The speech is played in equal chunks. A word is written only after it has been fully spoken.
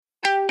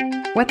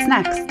What's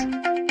next?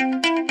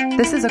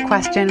 This is a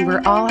question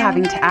we're all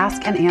having to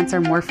ask and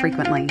answer more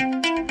frequently.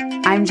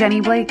 I'm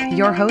Jenny Blake,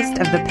 your host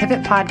of the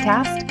Pivot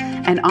Podcast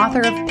and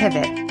author of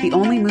Pivot, The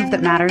Only Move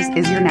That Matters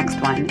Is Your Next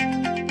One.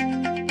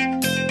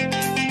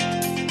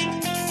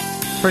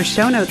 For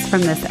show notes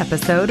from this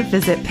episode,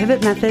 visit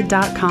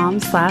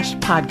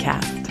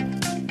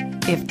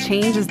pivotmethod.com/podcast. If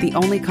change is the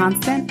only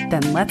constant,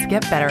 then let's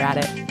get better at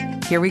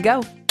it. Here we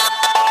go.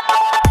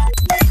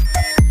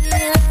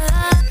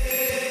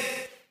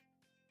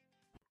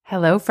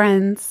 Hello,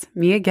 friends.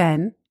 Me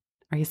again.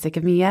 Are you sick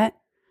of me yet?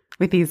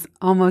 With these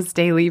almost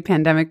daily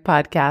pandemic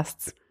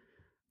podcasts.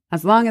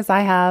 As long as I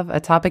have a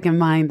topic in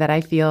mind that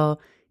I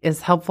feel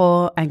is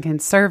helpful and can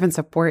serve and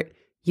support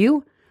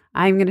you,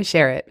 I'm going to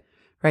share it.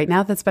 Right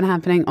now, that's been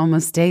happening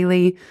almost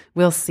daily.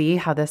 We'll see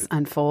how this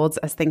unfolds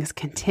as things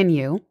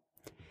continue.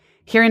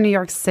 Here in New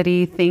York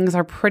City, things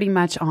are pretty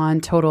much on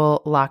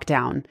total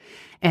lockdown.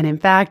 And in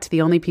fact,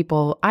 the only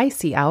people I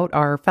see out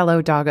are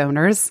fellow dog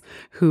owners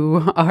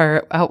who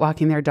are out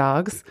walking their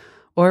dogs,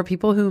 or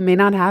people who may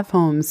not have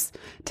homes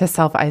to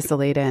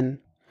self-isolate in.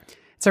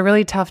 It's a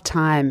really tough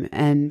time,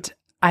 and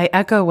I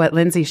echo what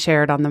Lindsay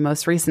shared on the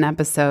most recent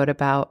episode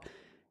about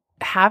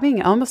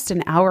having almost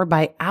an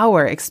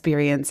hour-by-hour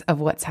experience of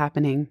what's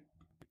happening.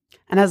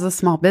 And as a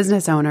small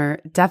business owner,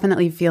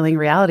 definitely feeling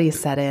reality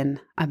set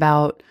in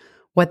about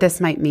what this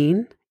might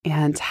mean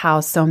and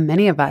how so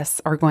many of us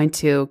are going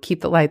to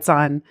keep the lights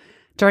on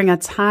during a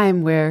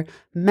time where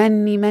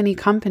many, many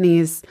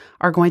companies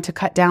are going to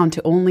cut down to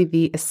only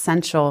the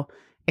essential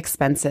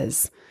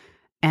expenses.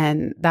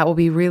 And that will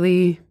be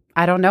really,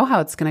 I don't know how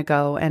it's going to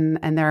go. And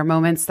there are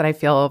moments that I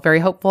feel very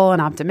hopeful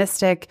and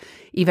optimistic,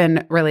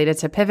 even related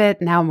to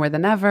Pivot. Now more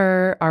than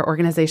ever, our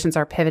organizations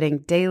are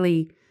pivoting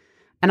daily.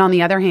 And on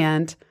the other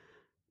hand,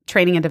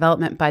 training and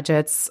development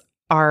budgets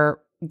are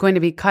going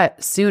to be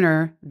cut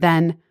sooner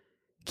than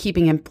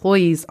keeping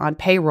employees on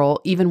payroll,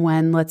 even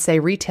when, let's say,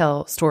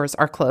 retail stores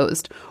are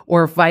closed,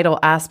 or vital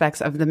aspects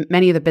of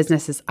many of the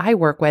businesses I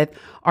work with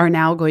are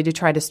now going to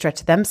try to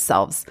stretch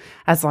themselves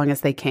as long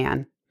as they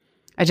can.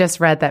 I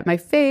just read that my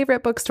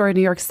favorite bookstore in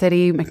New York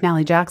City,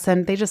 McNally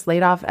Jackson, they just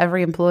laid off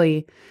every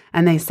employee.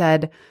 And they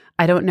said,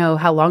 I don't know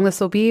how long this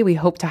will be. We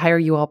hope to hire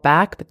you all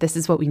back, but this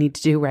is what we need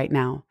to do right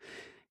now.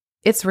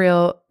 It's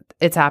real.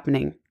 It's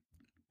happening.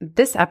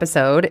 This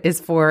episode is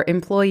for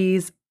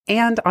employees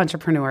and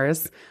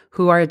entrepreneurs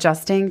who are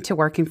adjusting to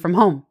working from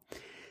home.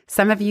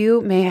 Some of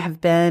you may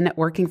have been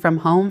working from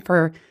home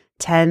for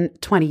 10,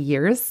 20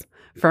 years.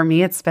 For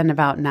me, it's been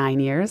about 9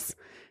 years.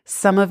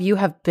 Some of you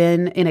have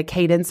been in a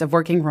cadence of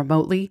working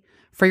remotely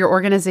for your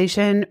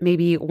organization,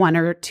 maybe 1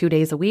 or 2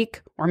 days a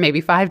week, or maybe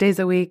 5 days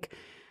a week.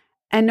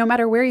 And no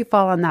matter where you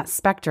fall on that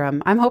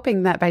spectrum, I'm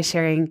hoping that by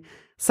sharing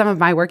some of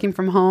my working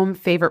from home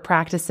favorite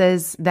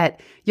practices that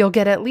you'll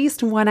get at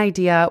least one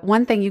idea,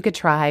 one thing you could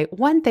try,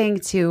 one thing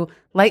to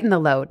lighten the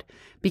load.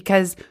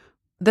 Because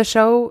the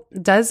show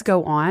does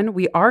go on.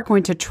 We are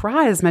going to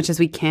try as much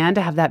as we can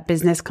to have that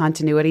business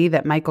continuity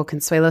that Michael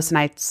Consuelos and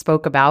I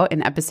spoke about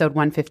in episode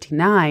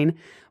 159,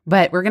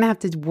 but we're going to have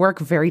to work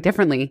very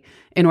differently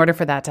in order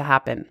for that to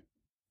happen.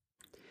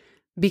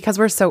 Because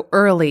we're so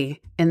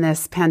early in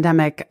this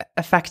pandemic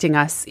affecting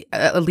us,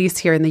 at least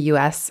here in the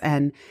US,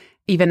 and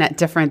even at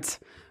different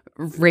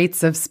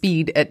rates of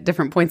speed at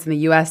different points in the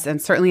US. And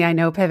certainly I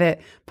know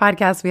Pivot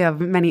Podcast, we have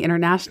many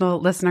international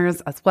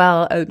listeners as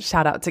well. A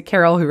shout out to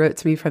Carol, who wrote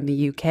to me from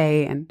the UK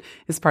and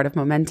is part of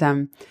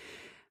Momentum.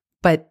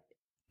 But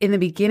in the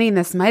beginning,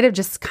 this might have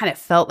just kind of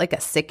felt like a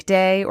sick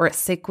day or a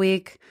sick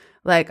week.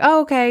 Like,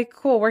 oh, okay,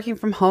 cool, working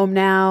from home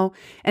now.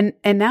 And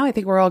now I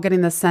think we're all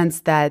getting the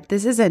sense that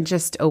this isn't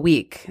just a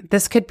week.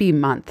 This could be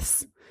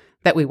months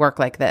that we work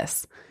like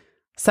this.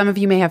 Some of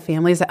you may have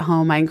families at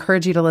home. I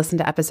encourage you to listen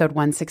to episode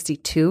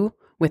 162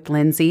 with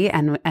Lindsay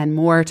and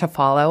more to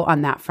follow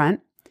on that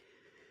front.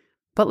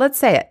 But let's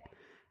say it.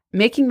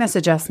 Making this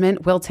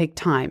adjustment will take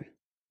time.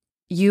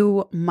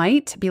 You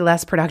might be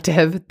less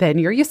productive than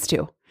you're used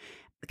to.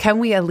 Can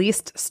we at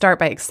least start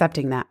by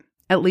accepting that,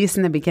 at least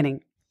in the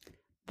beginning?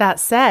 That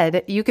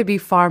said, you could be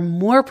far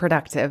more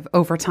productive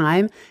over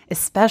time,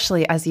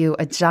 especially as you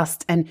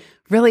adjust and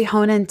really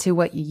hone into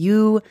what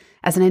you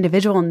as an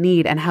individual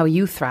need and how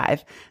you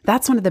thrive.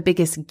 That's one of the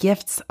biggest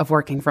gifts of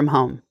working from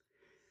home.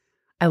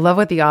 I love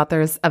what the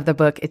authors of the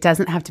book, It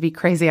Doesn't Have to Be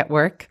Crazy at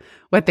Work,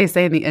 what they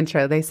say in the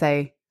intro. They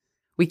say,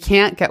 we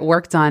can't get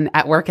work done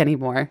at work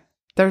anymore.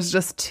 There's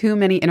just too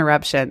many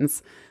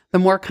interruptions. The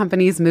more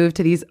companies move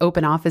to these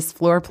open office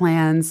floor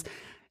plans,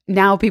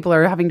 now people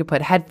are having to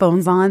put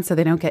headphones on so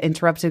they don't get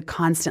interrupted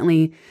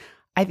constantly.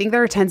 I think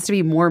there tends to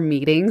be more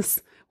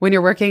meetings when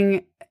you're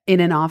working in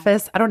an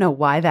office. I don't know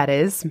why that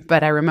is,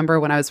 but I remember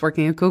when I was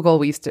working at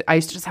Google, I used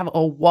to just have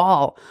a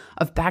wall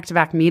of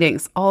back-to-back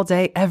meetings all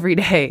day, every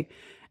day.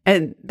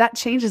 And that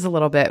changes a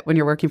little bit when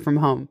you're working from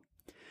home.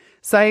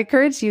 So I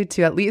encourage you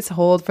to at least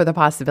hold for the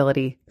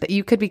possibility that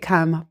you could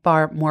become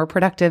far more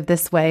productive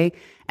this way,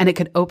 and it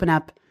could open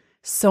up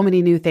so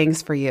many new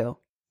things for you.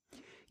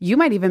 You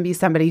might even be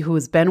somebody who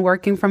has been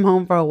working from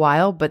home for a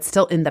while, but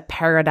still in the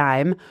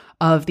paradigm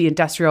of the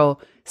industrial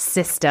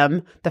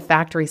system, the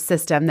factory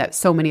system that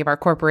so many of our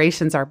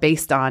corporations are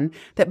based on,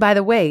 that, by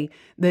the way,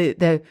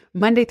 the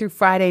Monday through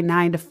Friday,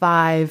 9 to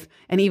 5,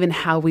 and even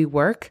how we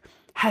work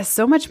has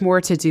so much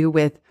more to do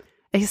with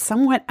a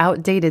somewhat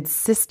outdated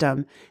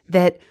system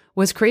that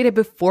was created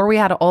before we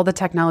had all the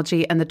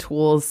technology and the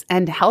tools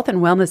and health and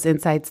wellness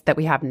insights that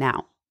we have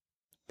now.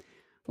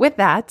 With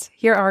that,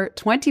 here are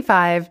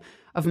 25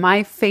 of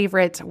my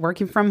favorite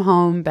working from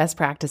home best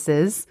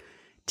practices.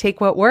 Take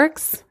what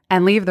works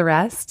and leave the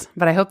rest,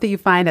 but I hope that you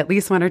find at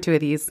least one or two of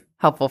these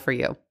helpful for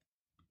you.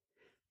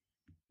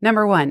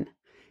 Number 1,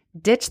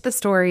 ditch the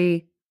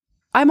story,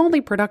 I'm only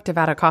productive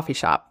at a coffee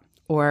shop,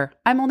 or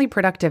I'm only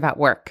productive at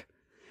work.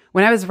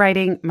 When I was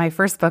writing my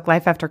first book,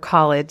 Life After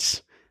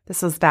College,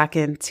 this was back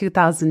in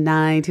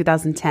 2009,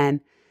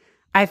 2010,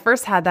 I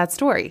first had that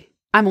story.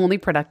 I'm only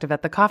productive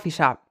at the coffee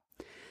shop.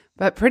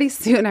 But pretty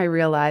soon I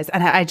realized,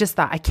 and I just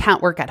thought, I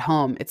can't work at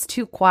home. It's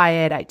too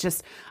quiet.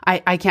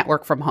 I can't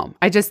work from home.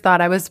 I just thought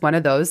I was one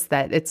of those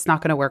that it's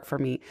not going to work for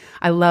me.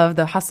 I love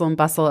the hustle and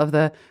bustle of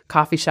the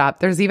coffee shop.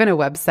 There's even a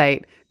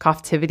website,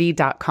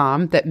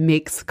 Cofftivity.com, that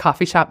makes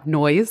coffee shop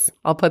noise.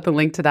 I'll put the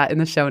link to that in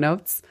the show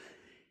notes.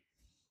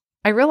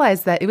 I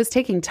realized that it was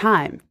taking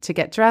time to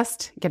get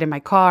dressed, get in my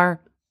car,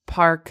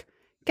 park,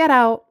 get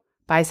out,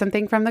 buy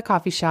something from the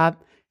coffee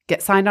shop,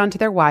 get signed onto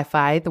their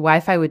Wi-Fi. The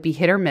Wi-Fi would be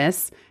hit or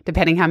miss,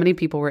 depending how many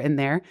people were in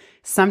there.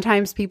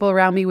 Sometimes people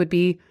around me would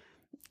be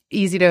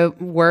easy to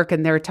work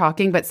and they're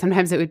talking, but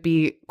sometimes it would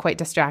be quite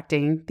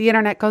distracting. The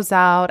internet goes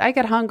out. I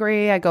get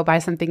hungry. I go buy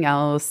something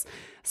else.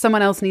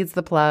 Someone else needs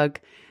the plug.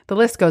 The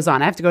list goes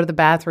on. I have to go to the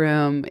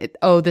bathroom.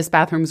 This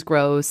bathroom's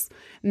gross.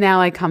 Now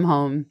I come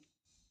home.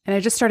 And I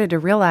just started to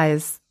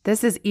realize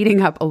this is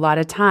eating up a lot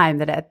of time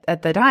that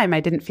at the time I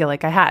didn't feel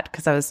like I had,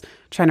 because I was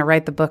trying to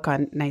write the book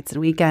on nights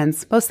and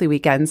weekends, mostly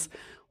weekends,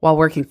 while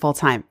working full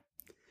time.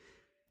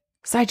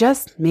 So I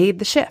just made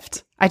the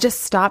shift. I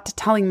just stopped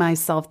telling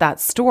myself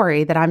that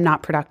story that I'm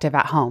not productive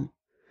at home.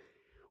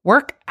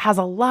 Work has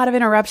a lot of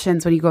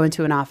interruptions when you go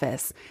into an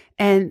office,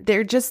 and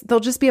they'll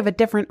just be of a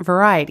different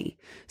variety.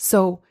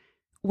 So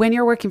when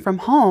you're working from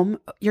home,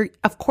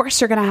 of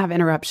course you're going to have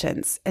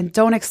interruptions, and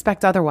don't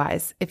expect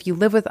otherwise. If you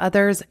live with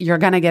others, you're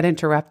going to get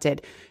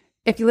interrupted.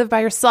 If you live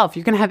by yourself,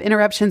 you're going to have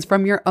interruptions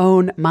from your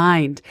own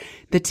mind.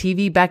 The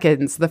TV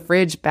beckons, the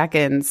fridge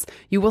beckons.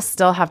 You will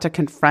still have to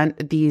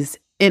confront these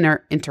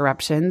inner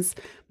interruptions,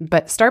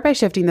 but start by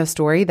shifting the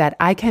story that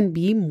I can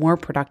be more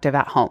productive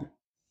at home.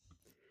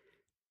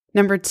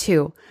 Number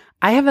 2,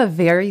 I have a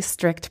very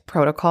strict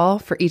protocol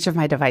for each of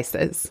my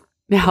devices.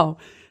 Now,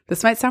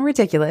 this might sound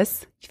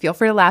ridiculous. Feel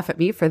free to laugh at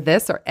me for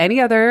this or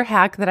any other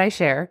hack that I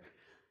share.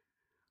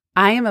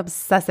 I am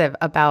obsessive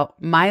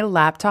about my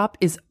laptop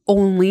is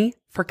only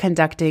for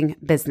conducting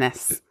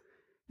business.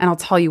 And I'll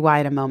tell you why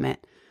in a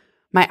moment.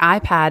 My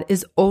iPad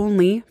is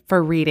only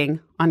for reading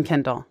on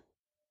Kindle.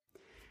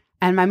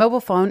 And my mobile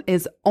phone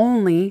is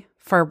only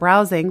for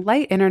browsing,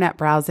 light internet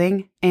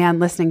browsing, and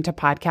listening to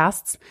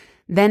podcasts.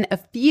 Then a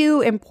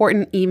few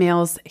important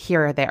emails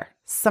here or there.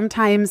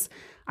 Sometimes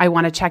I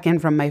want to check in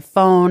from my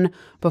phone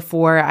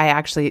before I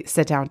actually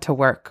sit down to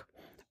work,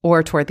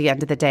 or toward the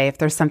end of the day if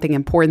there's something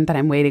important that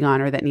I'm waiting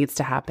on or that needs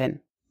to happen.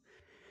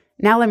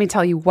 Now let me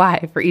tell you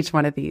why for each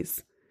one of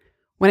these.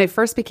 When I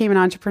first became an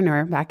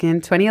entrepreneur back in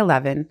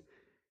 2011,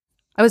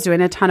 I was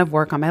doing a ton of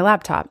work on my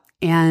laptop,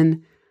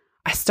 and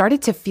I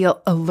started to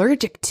feel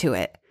allergic to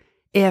it.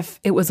 If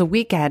it was a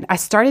weekend, I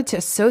started to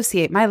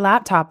associate my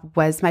laptop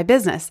was my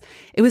business.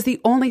 It was the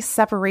only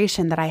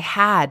separation that I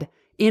had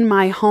in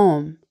my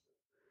home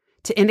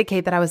to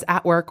indicate that I was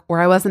at work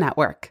or I wasn't at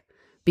work,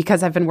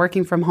 because I've been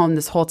working from home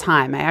this whole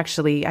time.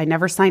 I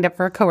never signed up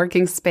for a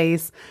co-working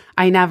space.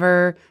 I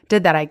never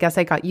did that. I guess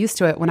I got used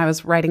to it when I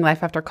was writing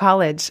Life After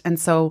College. And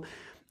so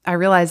I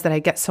realized that I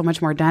get so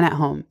much more done at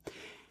home.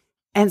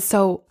 And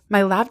so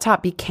my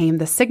laptop became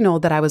the signal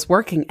that I was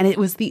working, and it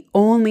was the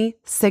only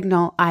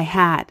signal I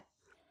had,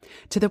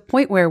 to the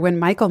point where when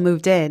Michael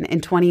moved in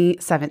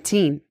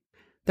 2017,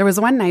 there was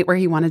one night where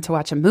he wanted to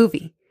watch a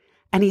movie.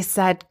 And he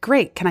said,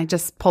 "Great, can I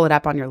just pull it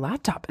up on your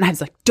laptop?" And I was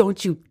like,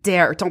 "Don't you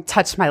dare, don't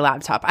touch my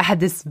laptop." I had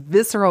this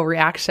visceral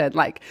reaction,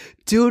 like,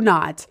 do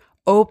not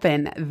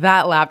open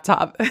that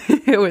laptop.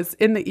 It was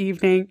in the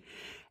evening,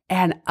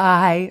 and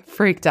I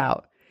freaked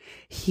out.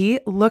 He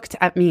looked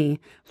at me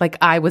like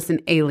I was an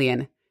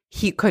alien.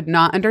 He could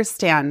not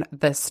understand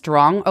the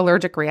strong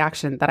allergic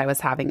reaction that I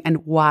was having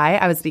and why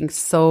I was being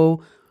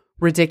so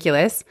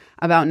ridiculous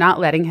about not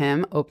letting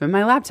him open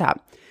my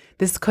laptop.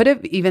 This could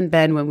have even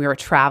been when we were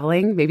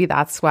traveling. Maybe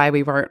that's why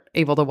we weren't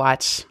able to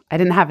watch. I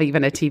didn't have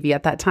even a TV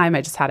at that time.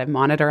 I just had a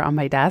monitor on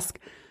my desk.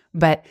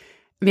 But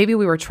maybe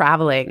we were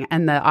traveling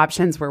and the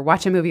options were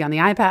watch a movie on the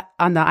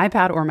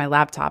iPad or my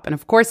laptop. And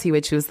of course he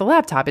would choose the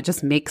laptop. It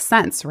just makes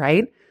sense,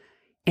 right?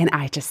 And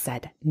I just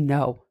said,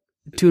 no,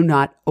 do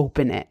not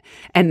open it.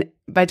 And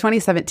by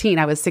 2017,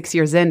 I was 6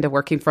 years into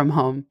working from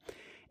home.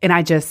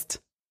 And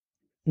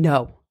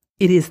no.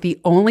 It is the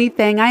only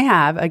thing I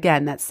have,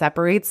 again, that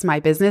separates my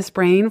business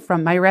brain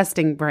from my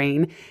resting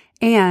brain.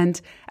 And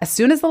as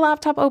soon as the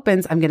laptop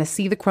opens, I'm going to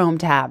see the Chrome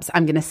tabs.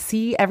 I'm going to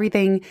see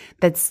everything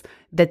that's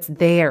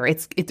there.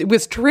 It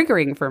was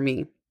triggering for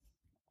me.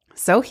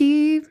 So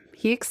he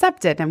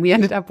accepted, and we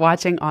ended up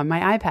watching on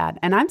my iPad.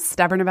 And I'm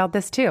stubborn about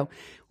this too.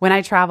 When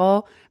I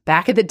travel,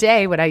 back in the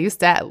day when I used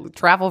to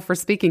travel for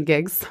speaking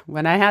gigs,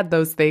 when I had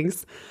those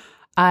things,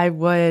 I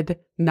would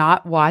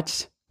not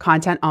watch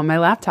content on my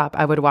laptop.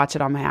 I would watch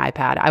it on my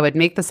iPad. I would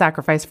make the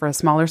sacrifice for a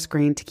smaller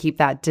screen to keep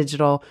that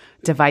digital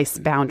device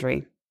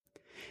boundary.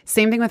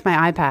 Same thing with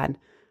my iPad.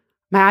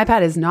 My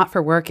iPad is not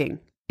for working.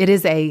 It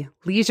is a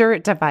leisure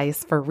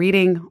device for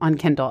reading on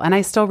Kindle. And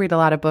I still read a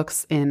lot of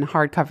books in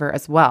hardcover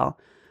as well.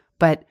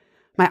 But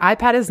my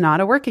iPad is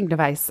not a working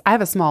device. I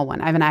have a small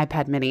one. I have an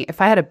iPad mini. If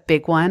I had a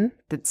big one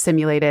that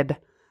simulated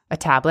a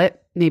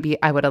tablet,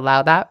 maybe I would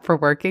allow that for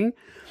working.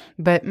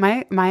 But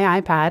my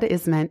iPad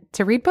is meant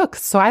to read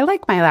books. So I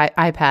like my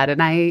iPad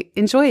and I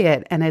enjoy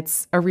it. And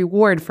it's a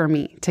reward for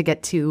me to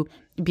get to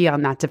be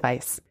on that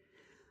device.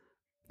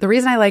 The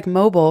reason I like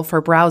mobile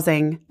for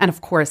browsing and,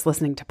 of course,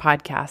 listening to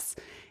podcasts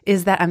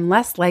is that I'm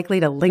less likely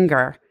to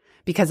linger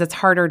because it's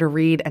harder to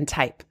read and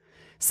type.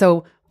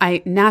 So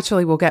I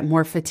naturally will get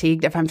more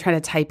fatigued if I'm trying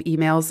to type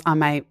emails on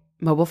my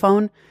mobile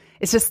phone.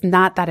 It's just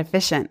not that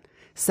efficient.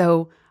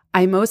 So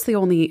I mostly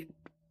only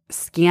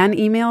scan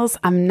emails.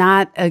 I'm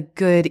not a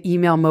good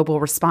email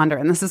mobile responder.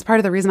 And this is part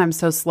of the reason I'm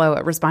so slow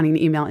at responding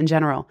to email in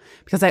general,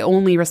 because I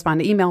only respond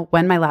to email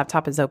when my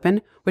laptop is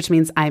open, which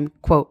means I'm,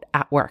 quote,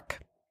 at work.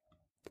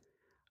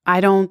 I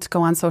don't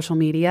go on social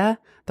media.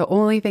 The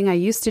only thing I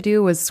used to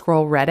do was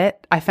scroll Reddit.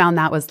 I found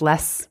that was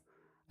less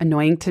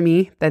annoying to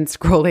me than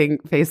scrolling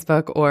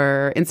Facebook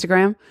or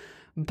Instagram.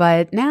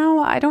 But now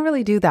I don't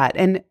really do that.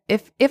 And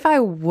if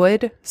I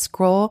would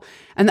scroll,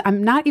 and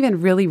I'm not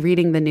even really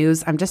reading the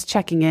news, I'm just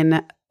checking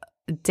in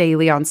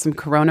daily on some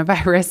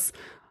coronavirus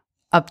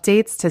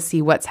updates to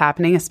see what's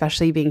happening,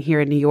 especially being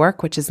here in New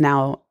York, which is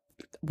now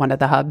one of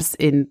the hubs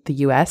in the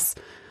US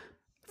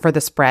for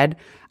the spread.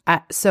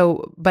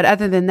 But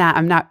other than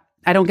that,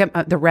 I don't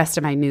get the rest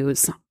of my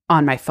news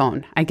on my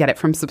phone. I get it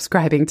from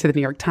subscribing to the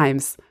New York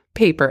Times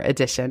paper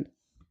edition.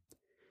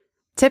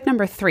 Tip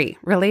number 3,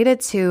 related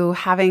to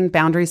having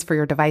boundaries for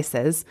your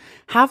devices,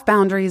 have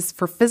boundaries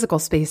for physical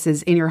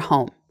spaces in your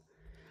home.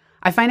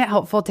 I find it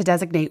helpful to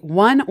designate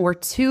 1 or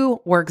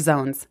 2 work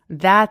zones.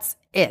 That's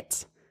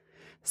it.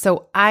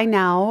 So I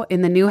now,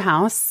 in the new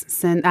house,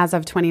 as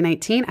of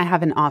 2019, I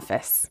have an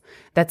office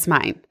that's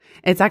mine.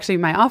 It's actually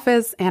my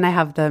office, and I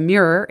have the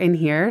mirror in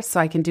here so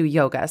I can do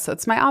yoga. So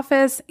it's my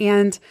office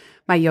and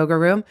my yoga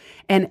room.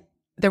 And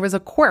there was a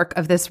quirk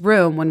of this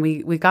room when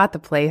we got the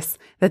place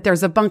that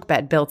there's a bunk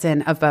bed built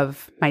in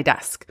above my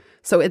desk.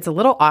 So it's a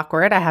little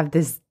awkward. I have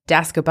this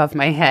desk above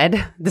my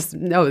head. This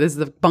is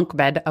a bunk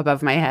bed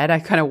above my head. I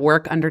kind of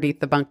work underneath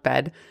the bunk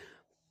bed.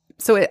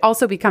 So it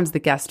also becomes the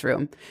guest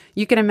room.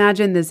 You can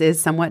imagine this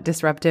is somewhat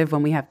disruptive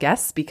when we have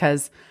guests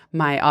because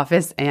my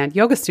office and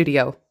yoga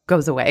studio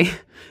goes away.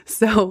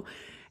 So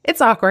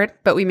it's awkward,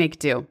 but we make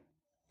do.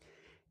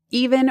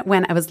 Even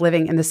when I was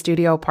living in the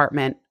studio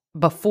apartment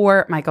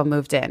before Michael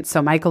moved in.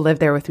 So Michael lived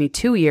there with me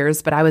 2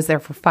 years, but I was there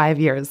for 5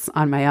 years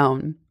on my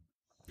own.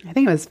 I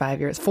think it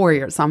was 4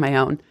 years on my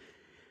own.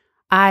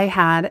 I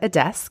had a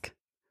desk.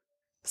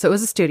 So it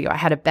was a studio. I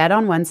had a bed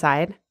on one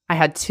side. I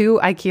had 2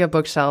 IKEA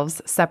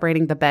bookshelves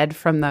separating the bed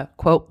from the,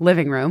 quote,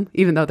 living room,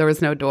 even though there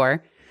was no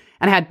door.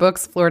 And I had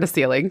books floor to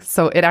ceiling.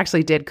 So it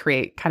actually did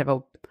create kind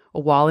of a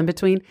wall in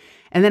between.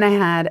 And then I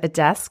had a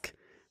desk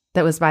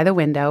that was by the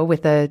window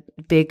with a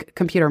big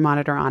computer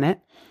monitor on it.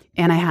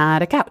 And I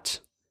had a couch.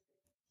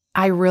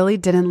 I really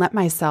didn't let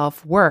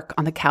myself work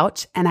on the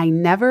couch, and I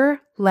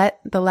never let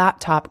the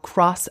laptop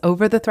cross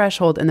over the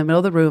threshold in the middle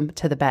of the room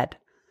to the bed.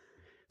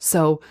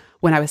 So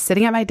when I was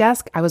sitting at my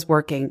desk, I was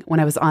working.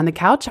 When I was on the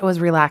couch, I was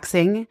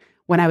relaxing.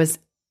 When I was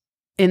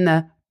in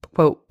the,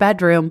 quote,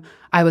 bedroom,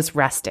 I was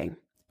resting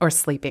or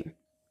sleeping.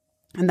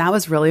 And that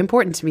was really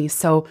important to me.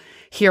 So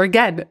here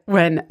again,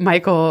 when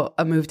Michael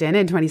moved in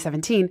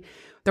 2017,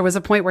 there was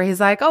a point where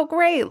he's like, oh,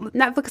 great,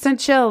 Netflix and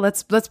chill.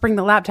 Let's bring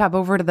the laptop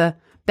over to the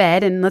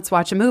bed and let's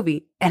watch a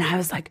movie. And I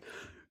was like,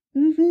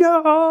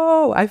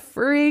 no, I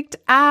freaked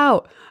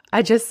out.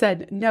 I just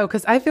said no,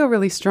 because I feel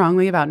really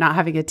strongly about not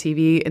having a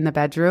TV in the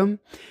bedroom.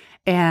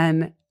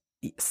 And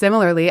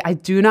similarly, I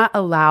do not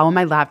allow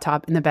my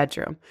laptop in the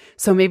bedroom.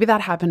 So maybe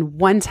that happened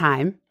one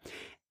time.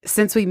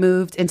 Since we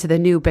moved into the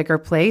new, bigger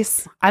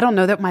place, I don't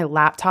know that my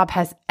laptop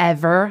has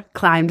ever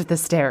climbed the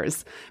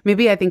stairs.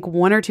 Maybe I think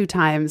 1 or 2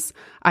 times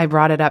I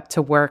brought it up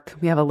to work.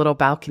 We have a little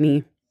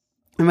balcony,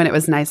 and when it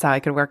was nice out, I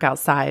could work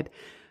outside.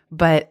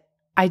 But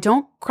I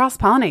don't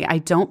cross-pollinate. I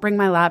don't bring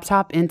my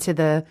laptop into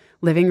the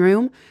living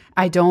room.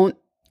 I don't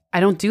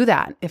do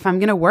that. If I'm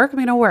going to work, I'm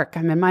going to work.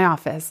 I'm in my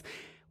office.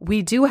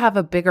 We do have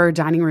a bigger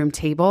dining room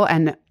table,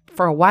 and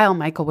for a while,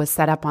 Michael was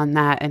set up on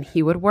that, and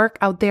he would work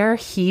out there.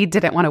 He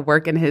didn't want to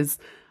work in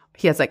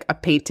he has like a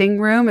painting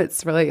room.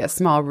 It's really a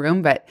small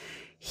room, but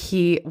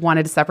he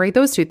wanted to separate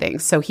those 2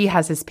 things. So he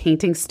has his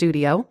painting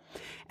studio,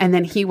 and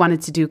then he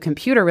wanted to do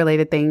computer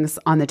related things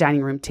on the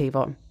dining room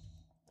table.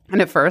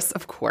 And at first,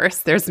 of course,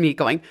 there's me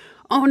going,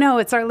 oh no,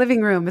 it's our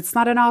living room. It's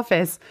not an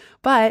office.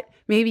 But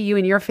maybe you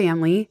and your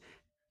family,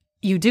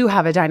 you do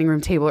have a dining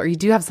room table, or you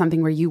do have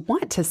something where you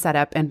want to set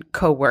up and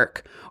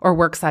co-work or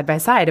work side by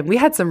side. And we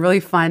had some really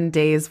fun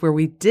days where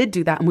we did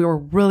do that, and we were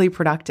really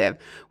productive,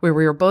 where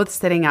we were both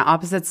sitting at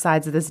opposite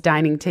sides of this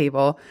dining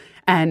table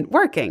and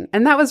working.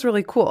 And that was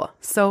really cool.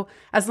 So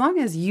as long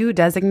as you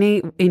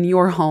designate in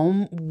your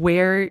home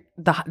where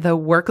the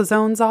work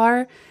zones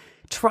are,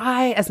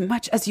 try as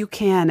much as you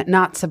can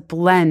not to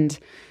blend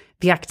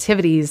the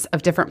activities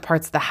of different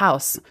parts of the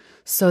house.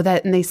 So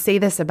that, and they say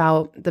this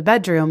about the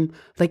bedroom,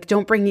 like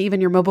don't bring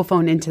even your mobile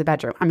phone into the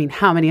bedroom. I mean,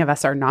 how many of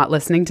us are not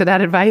listening to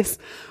that advice?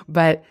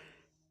 But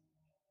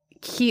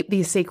keep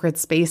these sacred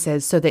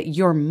spaces so that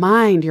your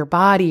mind, your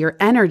body, your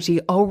energy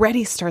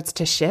already starts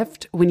to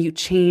shift when you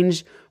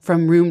change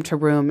from room to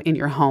room in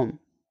your home.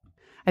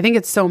 I think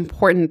it's so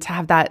important to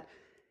have that,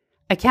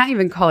 I can't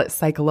even call it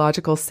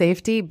psychological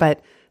safety,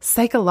 but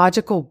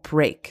psychological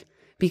break,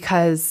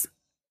 because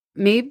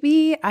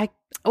maybe I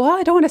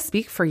don't want to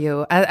speak for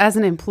you. As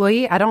an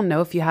employee, I don't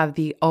know if you have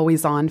the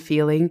always on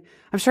feeling.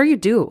 I'm sure you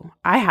do.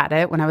 I had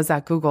it when I was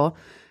at Google.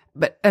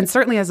 And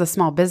certainly as a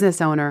small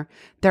business owner,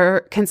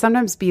 there can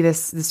sometimes be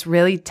this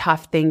really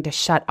tough thing to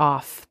shut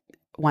off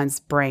one's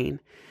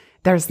brain.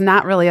 There's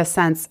not really a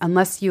sense,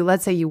 unless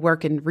let's say you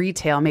work in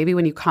retail, maybe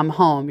when you come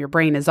home, your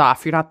brain is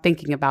off. You're not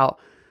thinking about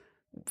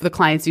the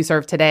clients you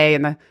serve today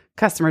and the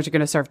customers you're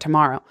going to serve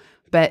tomorrow.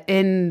 But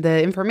in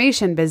the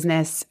information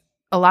business,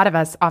 a lot of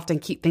us often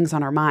keep things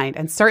on our mind.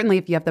 And certainly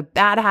if you have the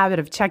bad habit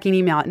of checking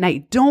email at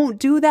night, don't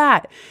do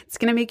that. It's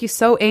going to make you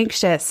so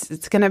anxious.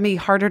 It's going to be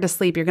harder to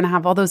sleep. You're going to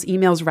have all those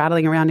emails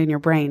rattling around in your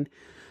brain.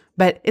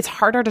 But it's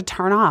harder to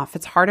turn off.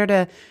 It's harder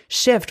to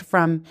shift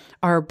from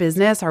our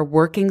business, our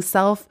working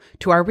self,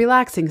 to our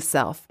relaxing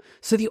self.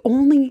 So the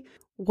only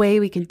way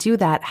we can do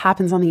that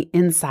happens on the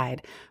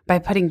inside by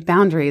putting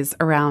boundaries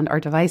around our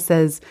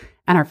devices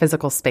and our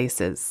physical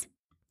spaces.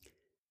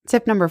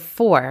 Tip number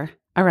 4,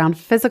 around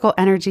physical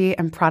energy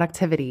and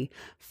productivity.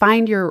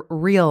 Find your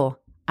real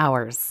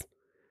hours.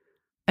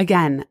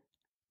 Again,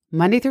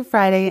 Monday through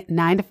Friday,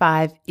 9 to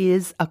 5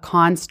 is a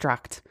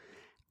construct.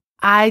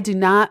 I do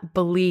not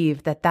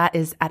believe that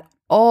is at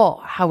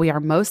all how we are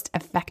most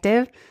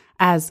effective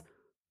as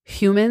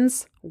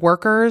humans,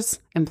 workers,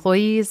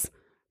 employees,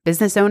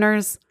 business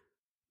owners.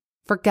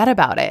 Forget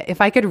about it.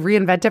 If I could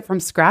reinvent it from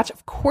scratch,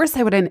 of course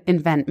I would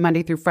invent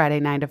Monday through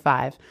Friday, 9 to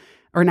 5.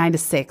 Or 9 to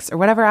 6, or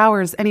whatever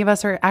hours any of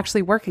us are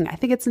actually working. I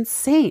think it's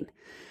insane.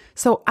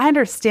 So I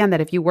understand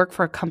that if you work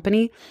for a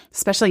company,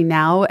 especially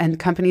now, and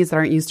companies that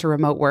aren't used to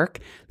remote work,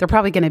 they're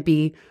probably going to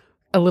be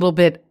a little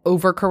bit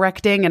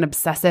overcorrecting and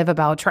obsessive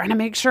about trying to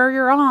make sure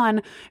you're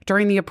on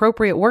during the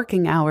appropriate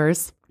working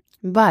hours.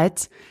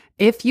 But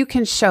if you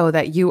can show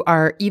that you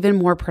are even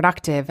more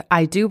productive,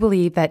 I do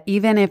believe that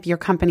even if your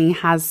company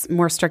has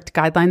more strict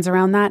guidelines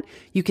around that,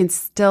 you can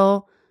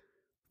still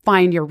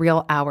find your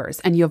real hours.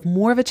 And you have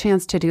more of a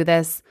chance to do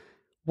this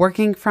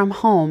working from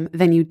home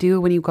than you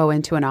do when you go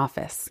into an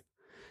office.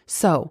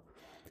 So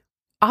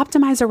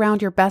optimize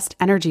around your best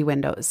energy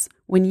windows.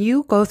 When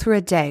you go through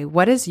a day,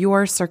 what is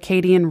your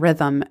circadian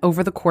rhythm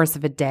over the course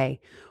of a day?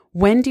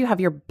 When do you have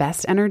your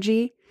best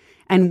energy?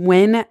 And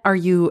when are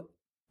you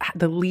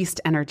the least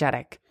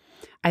energetic?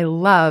 I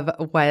love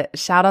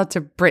shout out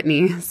to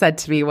Brittany said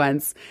to me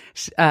once.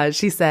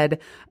 She said,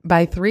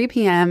 by 3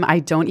 p.m., I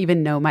don't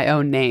even know my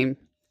own name.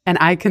 And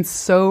I can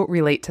so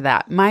relate to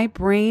that. My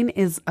brain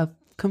is a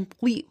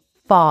complete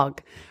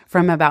fog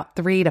from about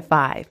 3 to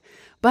 5,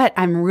 but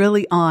I'm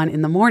really on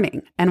in the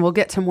morning, and we'll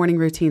get to morning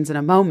routines in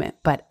a moment.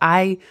 But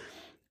I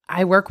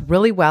work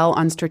really well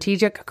on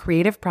strategic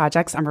creative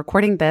projects. I'm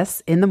recording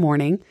this in the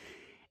morning.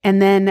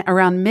 And then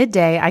around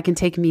midday, I can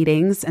take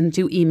meetings and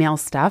do email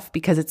stuff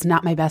because it's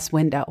not my best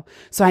window.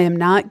 So I am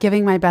not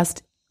giving my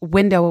best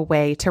window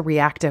away to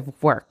reactive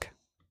work.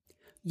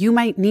 You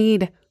might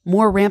need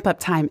more ramp up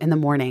time in the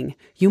morning.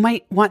 You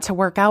might want to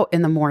work out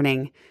in the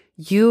morning.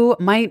 You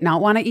might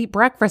not want to eat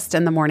breakfast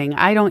in the morning.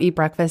 I don't eat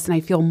breakfast and I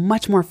feel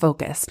much more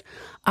focused.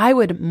 I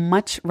would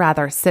much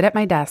rather sit at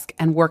my desk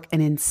and work an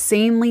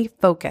insanely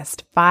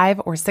focused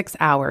 5 or 6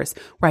 hours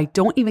where I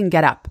don't even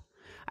get up.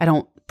 I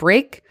don't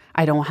break.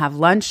 I don't have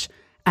lunch.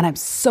 And I'm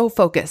so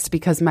focused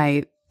because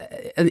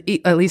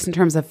at least in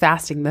terms of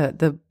fasting,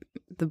 the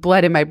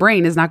blood in my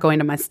brain is not going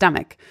to my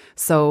stomach.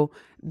 So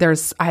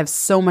I have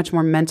so much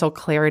more mental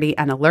clarity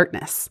and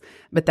alertness,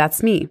 but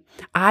that's me.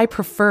 I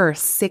prefer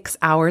 6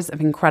 hours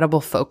of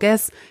incredible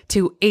focus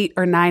to 8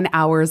 or 9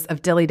 hours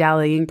of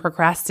dilly-dallying,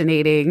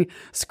 procrastinating,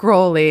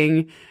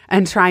 scrolling,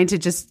 and trying to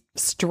just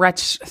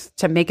stretch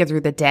to make it through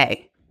the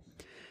day.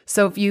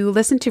 So if you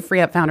listen to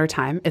Free Up Founder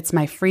Time, it's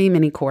my free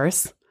mini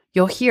course,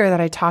 you'll hear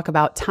that I talk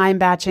about time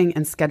batching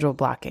and schedule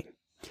blocking.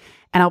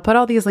 And I'll put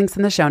all these links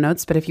in the show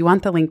notes, but if you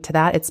want the link to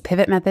that, it's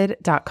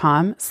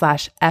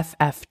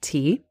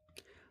pivotmethod.com/FFT.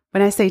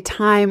 When I say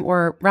time,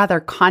 or rather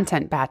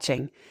content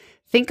batching,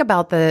 think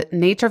about the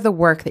nature of the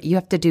work that you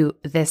have to do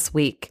this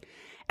week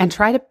and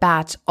try to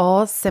batch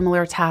all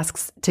similar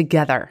tasks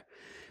together.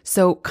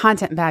 So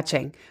content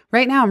batching.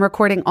 Right now I'm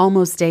recording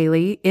almost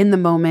daily in the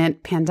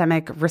moment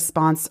pandemic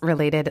response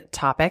related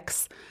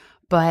topics,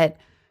 but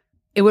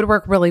it would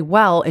work really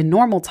well in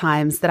normal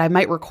times that I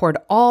might record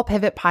all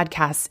Pivot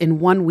podcasts in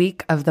 1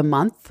 week of the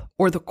month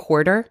or the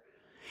quarter,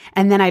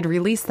 and then I'd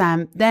release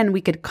them. Then we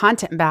could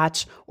content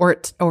batch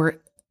or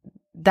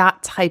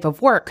that type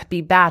of work could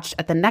be batched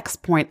at the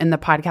next point in the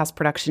podcast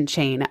production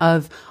chain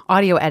of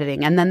audio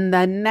editing. And then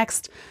the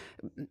next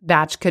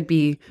batch could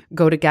be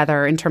go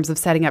together in terms of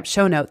setting up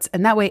show notes.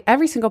 And that way,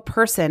 every single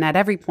person at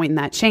every point in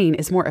that chain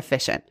is more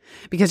efficient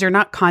because you're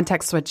not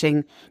context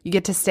switching. You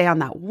get to stay on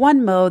that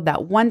one mode,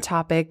 that one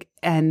topic,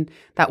 and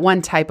that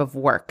one type of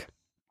work.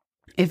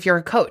 If you're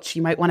a coach,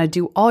 you might want to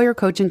do all your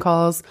coaching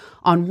calls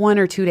on 1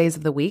 or 2 days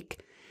of the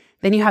week.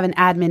 Then you have an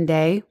admin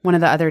day, one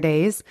of the other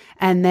days,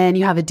 and then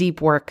you have a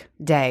deep work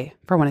day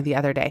for one of the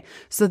other day.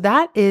 So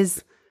that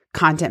is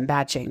content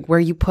batching, where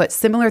you put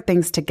similar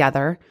things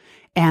together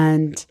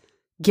and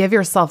give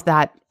yourself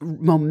that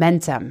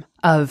momentum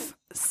of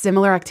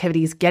similar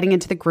activities, getting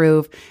into the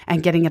groove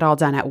and getting it all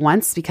done at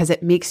once, because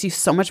it makes you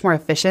so much more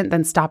efficient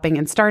than stopping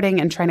and starting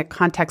and trying to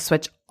context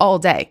switch all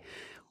day.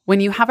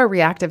 When you have a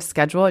reactive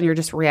schedule and you're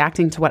just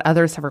reacting to what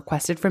others have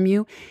requested from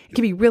you, it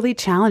can be really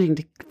challenging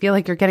to feel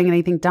like you're getting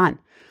anything done.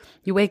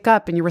 You wake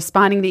up and you're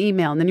responding to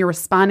email, and then you're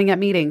responding at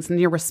meetings, and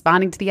you're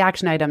responding to the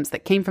action items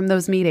that came from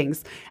those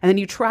meetings. And then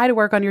you try to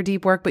work on your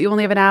deep work, but you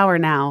only have an hour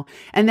now.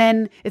 And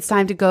then it's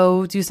time to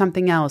go do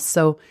something else.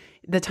 So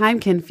the time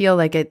can feel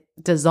like it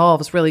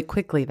dissolves really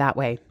quickly that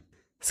way.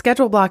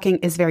 Schedule blocking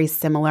is very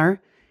similar.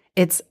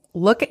 It's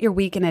look at your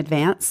week in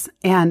advance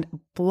and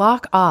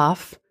block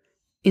off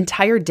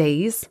entire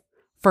days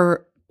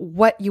for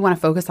what you want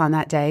to focus on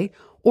that day,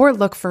 or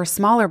look for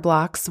smaller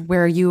blocks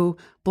where you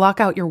block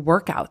out your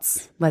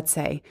workouts, let's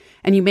say,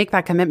 and you make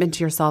that commitment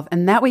to yourself.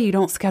 And that way you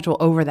don't schedule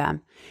over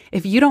them.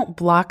 If you don't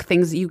block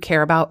things that you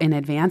care about in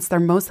advance, they're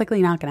most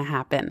likely not going to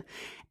happen.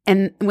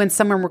 And when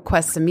someone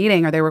requests a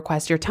meeting or they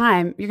request your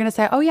time, you're going to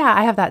say, oh yeah,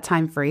 I have that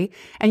time free.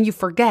 And you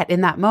forget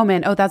in that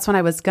moment, oh, that's when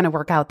I was going to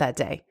work out that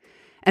day.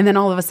 And then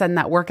all of a sudden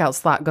that workout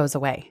slot goes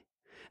away.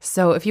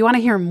 So if you want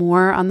to hear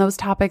more on those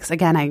topics,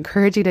 again, I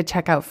encourage you to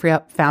check out Free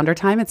Up Founder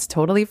Time. It's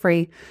totally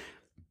free.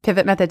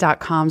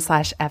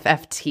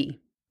 pivotmethod.com/FFT.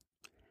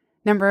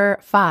 Number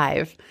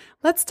 5,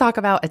 let's talk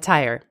about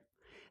attire.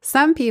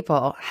 Some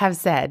people have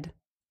said,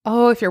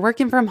 oh, if you're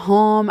working from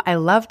home, I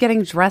love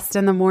getting dressed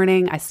in the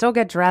morning. I still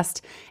get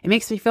dressed. It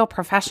makes me feel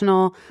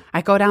professional.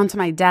 I go down to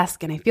my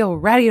desk and I feel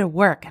ready to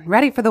work and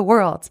ready for the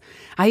world.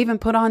 I even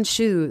put on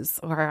shoes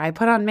or I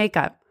put on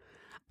makeup.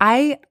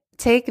 I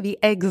take the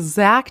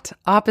exact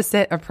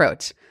opposite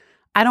approach.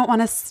 I don't want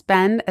to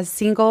spend a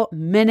single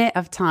minute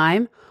of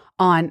time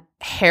on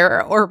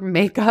hair or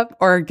makeup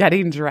or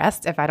getting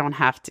dressed if I don't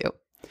have to.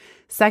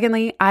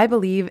 Secondly, I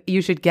believe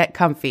you should get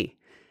comfy.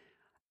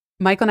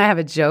 Michael and I have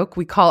a joke.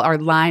 We call our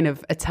line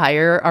of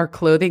attire, our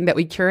clothing that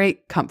we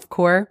curate,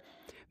 ComfCore,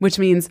 which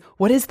means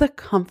what is the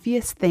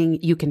comfiest thing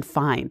you can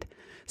find?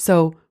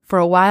 So for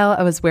a while,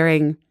 I was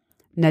wearing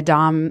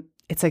Nadam.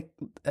 It's a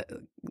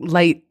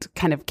light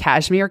kind of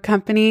cashmere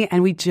company.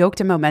 And we joked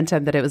in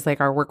Momentum that it was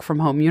like our work from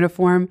home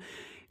uniform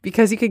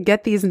because you could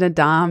get these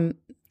Nadam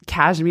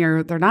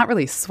cashmere. They're not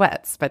really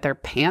sweats, but they're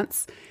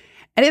pants.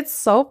 And it's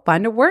so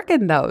fun to work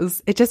in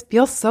those. It just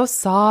feels so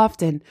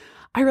soft and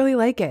I really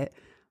like it.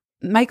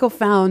 Michael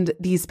found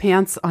these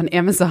pants on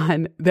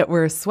Amazon that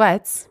were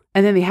sweats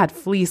and then they had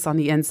fleece on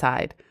the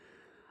inside.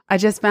 I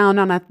just found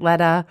on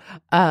Athleta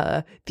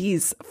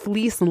these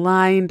fleece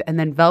lined and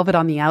then velvet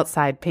on the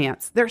outside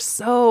pants. They're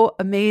so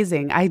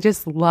amazing. I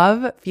just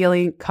love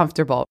feeling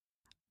comfortable.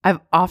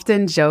 I've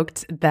often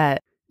joked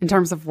that in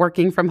terms of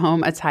working from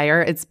home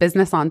attire, it's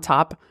business on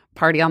top,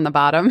 party on the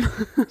bottom,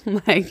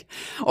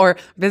 or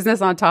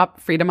business on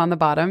top, freedom on the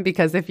bottom.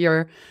 Because if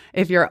you're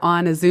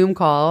on a Zoom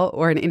call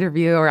or an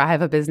interview or I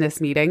have a business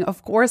meeting,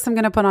 of course I'm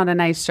going to put on a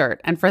nice shirt.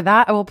 And for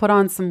that, I will put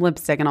on some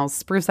lipstick and I'll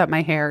spruce up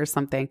my hair or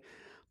something.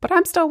 But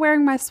I'm still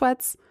wearing my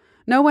sweats.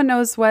 No one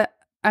knows what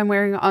I'm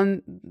wearing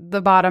on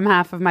the bottom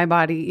half of my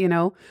body, you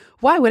know?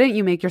 Why wouldn't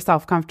you make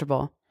yourself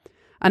comfortable?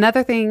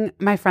 Another thing,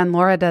 my friend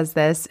Laura does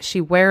this.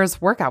 She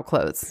wears workout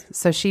clothes.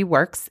 So she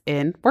works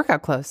in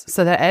workout clothes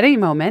so that at any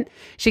moment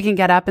she can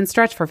get up and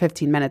stretch for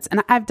 15 minutes.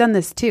 And I've done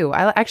this too.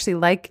 I actually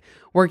like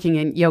working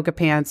in yoga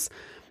pants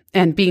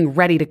and being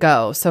ready to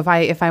go. So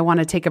if I want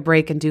to take a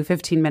break and do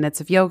 15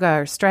 minutes of yoga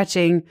or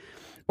stretching,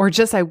 or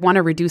just I want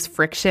to reduce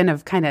friction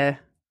of kind of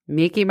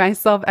making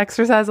myself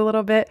exercise a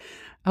little bit,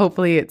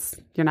 hopefully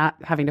you're not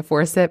having to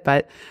force it,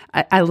 but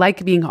I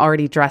like being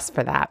already dressed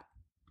for that.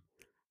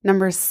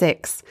 Number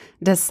 6,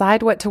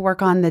 decide what to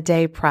work on the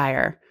day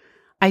prior.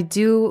 I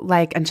do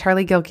like, and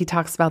Charlie Gilkey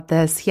talks about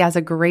this, he has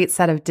a great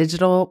set of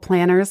digital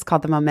planners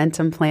called the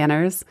Momentum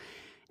Planners.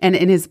 And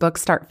in his book,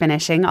 Start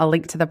Finishing, I'll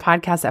link to the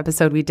podcast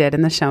episode we did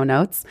in the show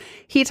notes.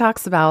 He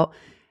talks about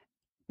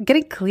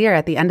getting clear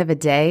at the end of a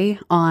day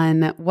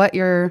on what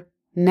your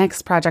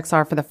next projects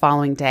are for the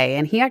following day.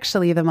 And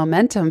the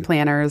Momentum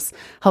Planners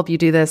help you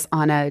do this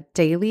on a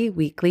daily,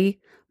 weekly,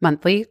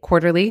 monthly,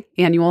 quarterly,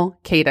 annual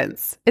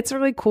cadence. It's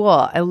really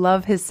cool. I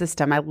love his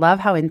system. I love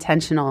how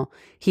intentional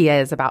he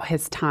is about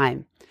his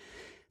time.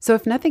 So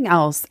if nothing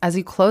else, as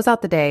you close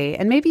out the day,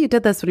 and maybe you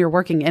did this when you're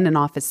working in an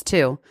office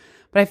too,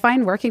 but I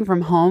find working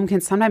from home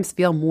can sometimes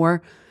feel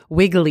more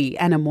wiggly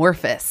and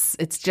amorphous.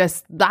 It's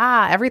just,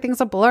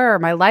 everything's a blur.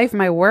 My life,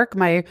 my work,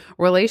 my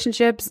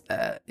relationships,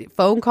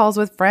 phone calls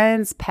with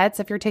friends, pets,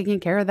 if you're taking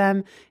care of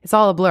them, it's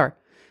all a blur.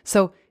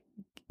 So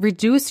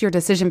reduce your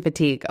decision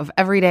fatigue of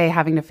every day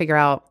having to figure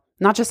out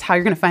not just how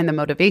you're going to find the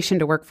motivation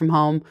to work from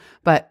home,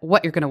 but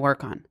what you're going to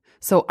work on.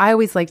 So I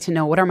always like to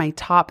know, what are my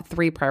top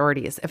 3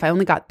 priorities? If I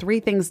only got 3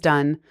 things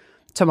done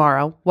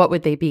tomorrow, what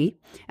would they be?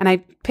 And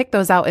I pick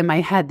those out in my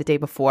head the day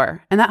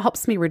before. And that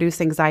helps me reduce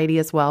anxiety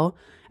as well,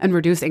 and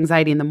reduce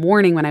anxiety in the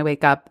morning when I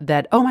wake up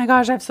that, oh my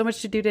gosh, I have so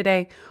much to do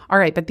today. All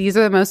right, but these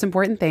are the most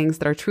important things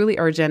that are truly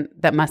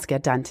urgent that must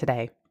get done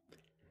today.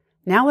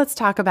 Now let's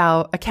talk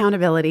about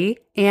accountability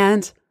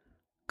and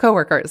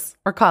coworkers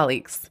or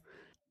colleagues.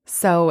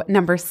 So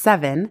number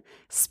 7,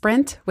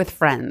 sprint with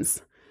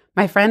friends.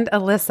 My friend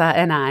Alyssa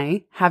and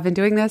I have been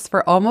doing this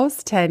for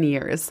almost 10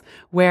 years,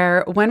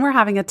 where when we're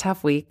having a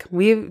tough week,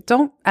 we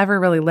don't ever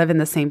really live in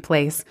the same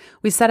place.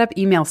 We set up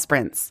email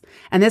sprints,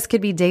 and this could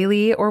be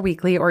daily or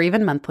weekly or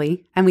even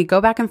monthly, and we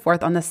go back and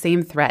forth on the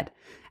same thread.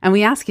 And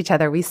we ask each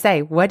other, we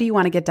say, what do you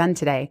want to get done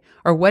today?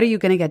 Or what are you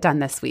going to get done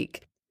this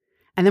week?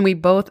 And then we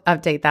both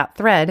update that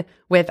thread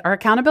with our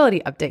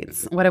accountability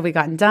updates. What have we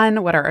gotten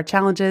done? What are our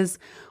challenges?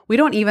 We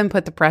don't even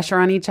put the pressure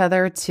on each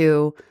other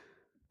to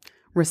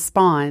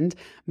respond,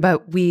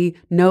 but we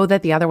know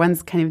that the other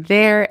one's kind of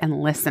there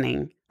and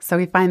listening. So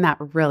we find that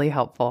really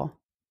helpful.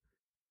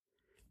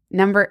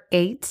 Number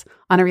 8,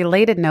 on a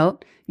related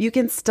note, you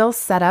can still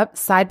set up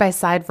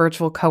side-by-side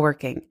virtual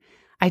co-working.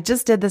 I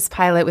just did this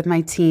pilot with my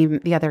team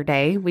the other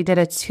day. We did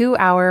a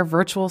 2-hour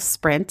virtual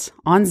sprint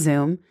on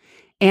Zoom,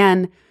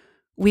 and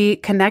we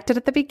connected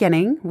at the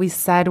beginning. We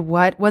said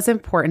what was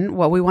important,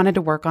 what we wanted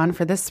to work on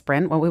for this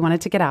sprint, what we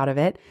wanted to get out of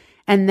it.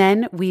 And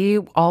then we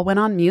all went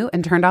on mute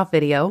and turned off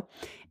video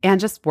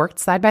and just worked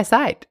side by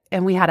side.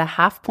 And we had a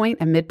half point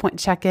and midpoint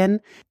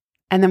check-in.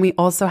 And then we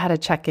also had a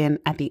check-in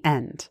at the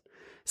end.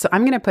 So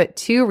I'm going to put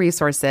 2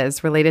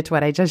 resources related to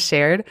what I just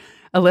shared.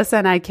 Alyssa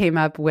and I came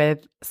up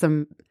with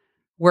some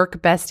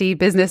work bestie,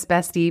 business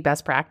bestie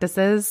best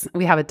practices.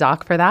 We have a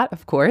doc for that,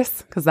 of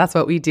course, because that's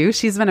what we do.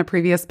 She's been a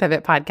previous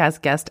Pivot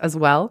Podcast guest as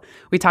well.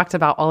 We talked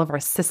about all of our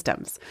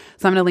systems.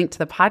 So I'm going to link to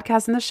the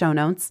podcast in the show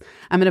notes.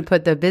 I'm going to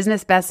put the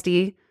business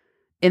bestie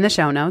in the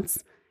show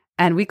notes.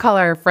 And we call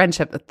our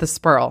friendship the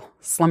Spurl,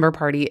 slumber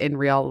party in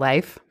real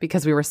life,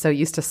 because we were so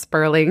used to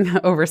spurling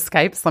over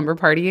Skype, slumber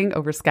partying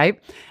over Skype.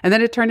 And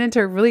then it turned into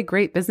a really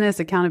great business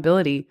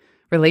accountability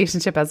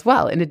relationship as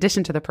well, in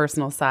addition to the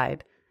personal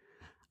side.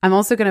 I'm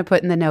also going to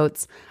put in the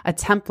notes a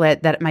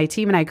template that my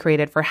team and I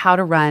created for how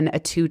to run a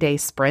 2-day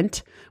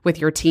sprint with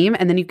your team.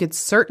 And then you could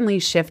certainly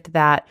shift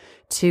that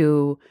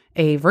to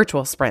a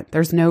virtual sprint.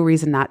 There's no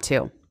reason not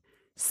to.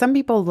 Some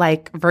people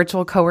like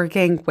virtual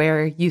co-working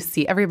where you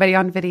see everybody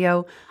on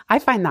video. I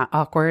find that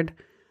awkward.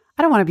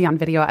 I don't want to be on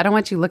video. I don't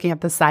want you looking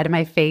at the side of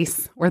my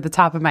face or the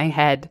top of my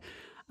head.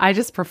 I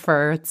just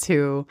prefer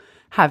to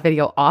have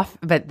video off,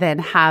 but then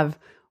have,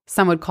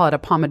 some would call it a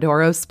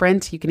Pomodoro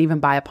sprint. You can even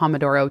buy a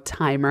Pomodoro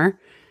timer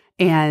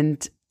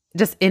and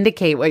just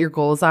indicate what your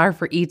goals are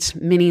for each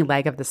mini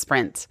leg of the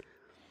sprint.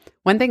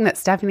 One thing that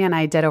Stephanie and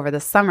I did over the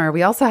summer,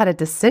 we also had a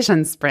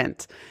decision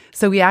sprint.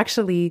 So we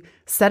actually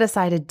set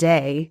aside a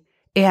day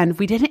and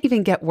we didn't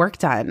even get work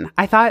done.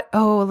 I thought,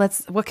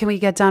 what can we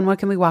get done? What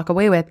can we walk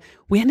away with?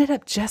 We ended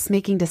up just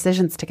making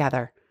decisions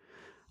together.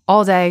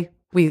 All day,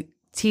 we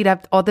teed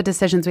up all the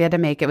decisions we had to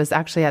make. It was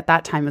actually, at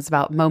that time, it was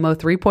about Momo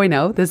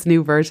 3.0, this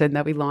new version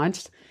that we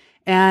launched.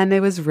 And it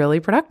was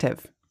really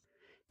productive.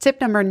 Tip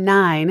number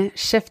 9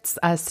 shifts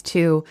us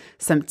to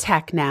some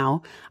tech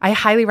now. I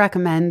highly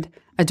recommend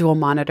a dual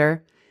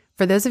monitor.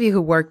 For those of you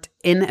who worked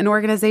in an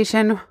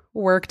organization,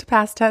 worked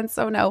past tense,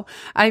 oh no.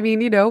 I mean,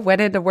 went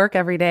into work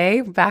every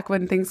day back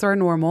when things were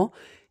normal.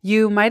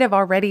 You might have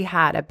already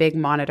had a big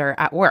monitor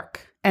at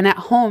work. And at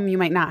home, you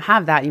might not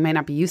have that. You might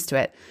not be used to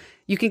it.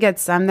 You can get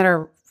some that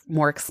are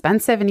more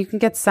expensive and you can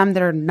get some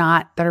that are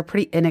not, that are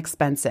pretty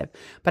inexpensive.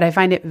 But I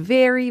find it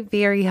very,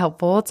 very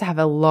helpful to have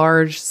a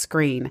large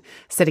screen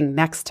sitting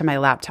next to my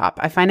laptop.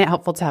 I find it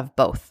helpful to have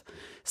both.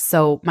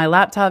 So my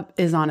laptop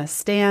is on a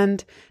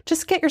stand.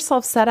 Just get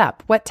yourself set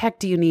up. What tech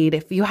do you need?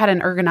 If you had an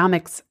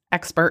ergonomics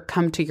expert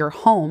come to your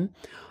home,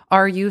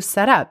 are you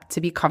set up to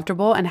be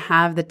comfortable and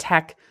have the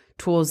tech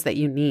tools that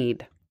you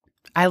need?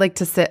 I like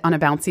to sit on a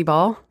bouncy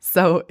ball,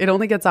 so it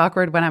only gets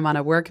awkward when I'm on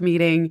a work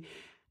meeting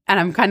and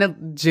I'm kind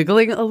of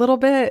jiggling a little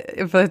bit.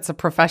 If it's a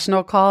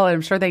professional call,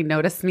 I'm sure they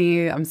notice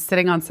me. I'm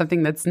sitting on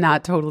something that's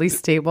not totally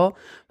stable,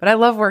 but I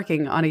love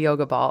working on a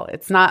yoga ball.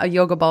 It's not a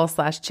yoga ball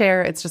 /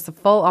 chair. It's just a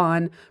full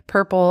on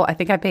purple. I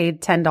think I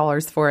paid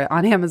 $10 for it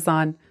on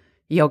Amazon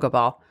yoga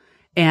ball.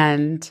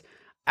 And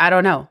I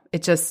don't know.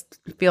 It just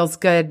feels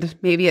good.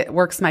 Maybe it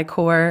works my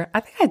core. I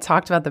think I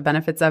talked about the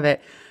benefits of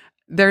it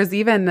There's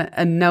even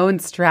a known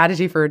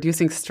strategy for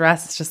reducing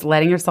stress. It's just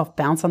letting yourself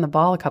bounce on the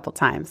ball a couple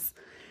times.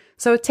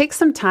 So take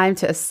some time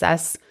to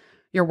assess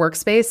your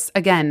workspace.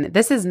 Again,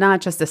 this is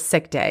not just a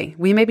sick day.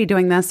 We may be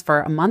doing this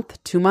for a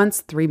month, 2 months,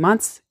 3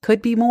 months,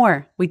 could be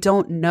more. We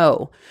don't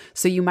know.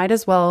 So you might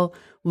as well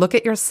look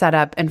at your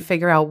setup and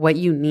figure out what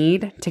you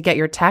need to get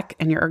your tech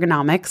and your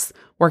ergonomics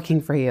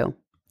working for you.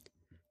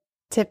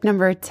 Tip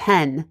number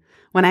 10.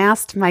 When I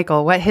asked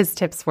Michael what his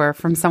tips were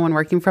from someone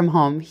working from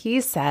home,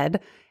 he said,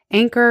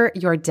 anchor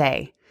your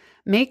day.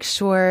 Make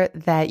sure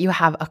that you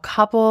have a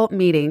couple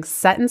meetings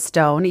set in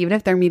stone, even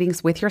if they're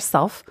meetings with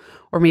yourself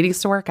or meetings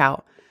to work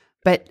out,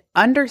 but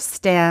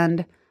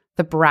understand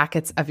the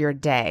brackets of your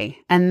day.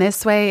 And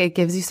this way it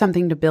gives you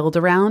something to build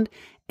around.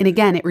 And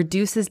again, it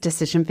reduces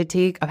decision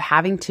fatigue of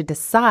having to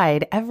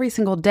decide every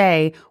single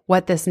day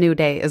what this new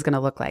day is going to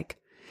look like.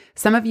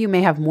 Some of you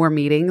may have more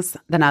meetings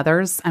than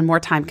others and more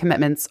time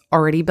commitments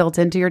already built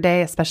into your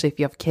day, especially if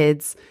you have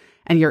kids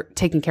and you're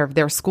taking care of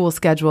their school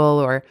schedule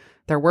or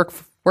their work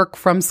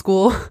from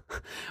school,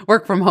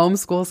 work from home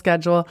school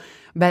schedule.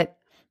 But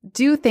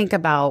do think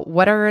about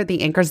what are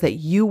the anchors that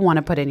you want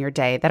to put in your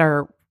day that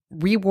are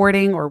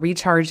rewarding or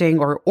recharging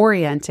or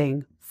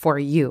orienting for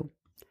you.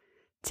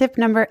 Tip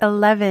number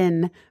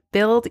 11,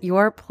 build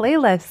your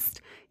playlist.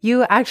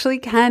 You actually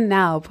can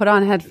now put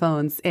on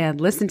headphones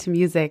and listen to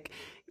music.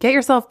 Get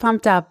yourself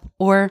pumped up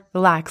or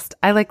relaxed.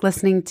 I like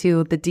listening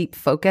to the Deep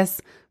Focus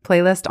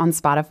playlist on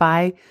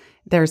Spotify.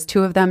 There's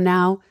 2 of them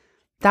now.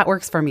 That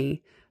works for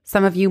me.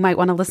 Some of you might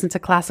want to listen to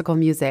classical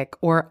music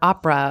or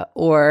opera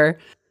or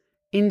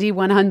Indie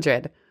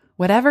 100.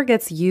 Whatever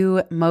gets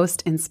you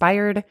most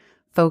inspired,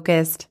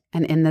 focused,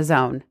 and in the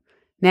zone.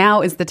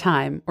 Now is the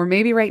time. Or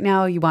maybe right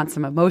now you want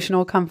some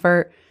emotional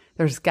comfort.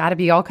 There's got to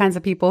be all kinds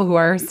of people who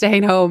are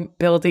staying home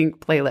building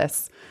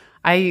playlists.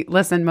 I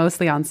listen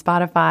mostly on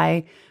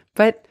Spotify,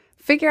 but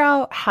figure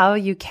out how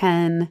you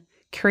can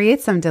create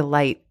some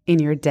delight in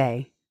your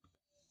day.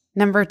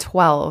 Number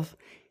 12,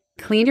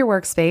 clean your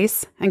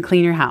workspace and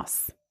clean your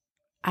house.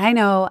 I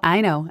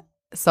know.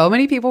 So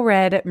many people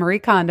read Marie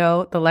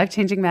Kondo, The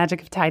Life-Changing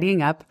Magic of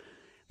Tidying Up.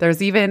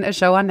 There's even a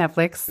show on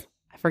Netflix,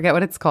 I forget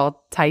what it's called,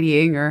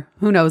 Tidying or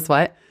who knows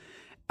what,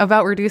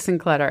 about reducing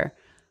clutter.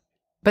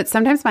 But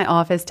sometimes my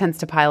office tends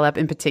to pile up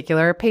in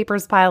particular.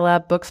 Papers pile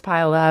up, books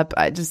pile up,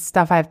 just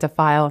stuff I have to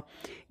file.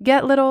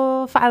 Get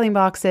little filing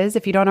boxes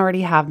if you don't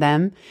already have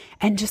them,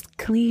 and just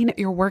clean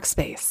your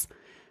workspace.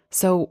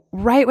 So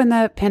right when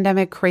the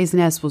pandemic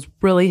craziness was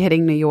really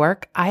hitting New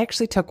York, I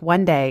actually took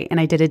one day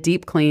and I did a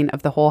deep clean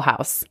of the whole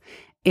house.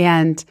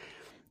 And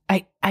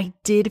I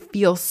did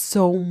feel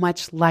so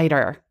much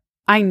lighter.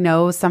 I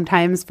know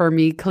sometimes for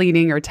me,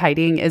 cleaning or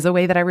tidying is a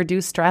way that I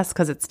reduce stress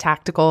because it's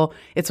tactical.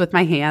 It's with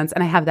my hands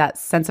and I have that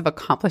sense of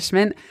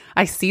accomplishment.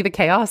 I see the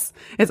chaos.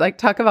 It's like,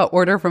 talk about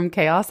order from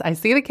chaos. I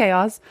see the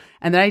chaos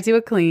and then I do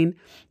a clean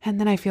and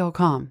then I feel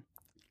calm.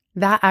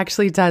 That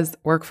actually does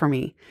work for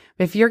me.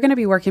 If you're going to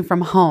be working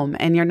from home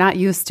and you're not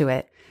used to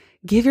it,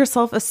 give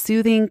yourself a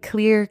soothing,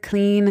 clear,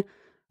 clean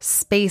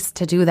space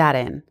to do that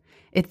in.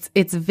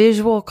 It's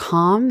visual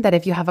calm that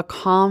if you have a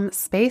calm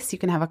space, you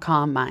can have a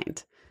calm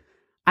mind.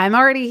 I'm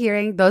already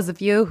hearing those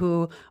of you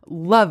who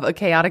love a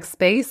chaotic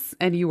space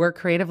and you work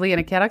creatively in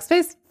a chaotic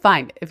space,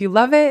 fine. If you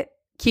love it,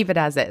 keep it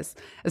as is.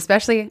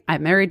 Especially,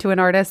 I'm married to an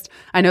artist.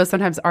 I know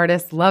sometimes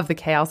artists love the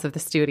chaos of the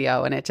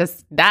studio and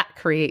that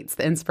creates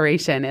the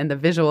inspiration and the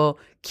visual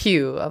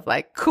cue of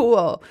like,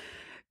 cool,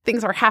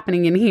 things are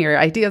happening in here.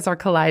 Ideas are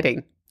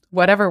colliding.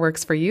 Whatever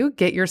works for you,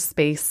 get your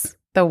space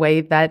the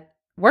way that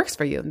works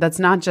for you. That's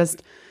not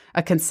just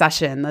a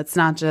concession. That's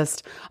not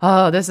just,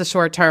 oh, this is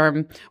short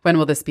term. When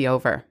will this be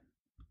over?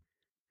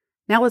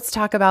 Now let's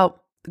talk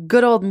about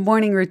good old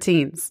morning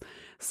routines.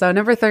 So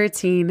number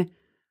 13,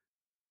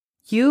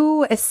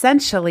 you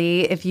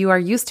essentially, if you are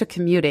used to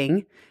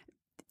commuting,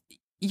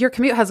 your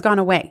commute has gone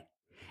away.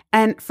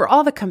 And for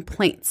all the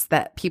complaints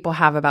that people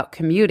have about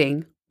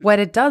commuting, what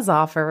it does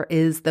offer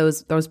is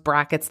those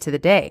brackets to the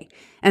day.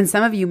 And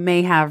some of you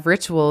may have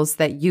rituals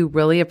that you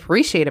really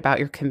appreciate about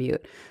your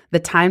commute. The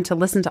time to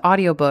listen to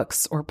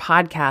audiobooks or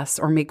podcasts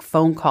or make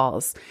phone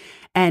calls.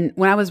 And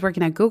when I was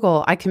working at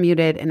Google, I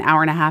commuted an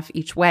hour and a half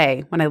each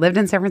way when I lived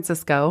in San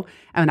Francisco,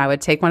 and I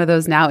would take one of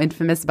those now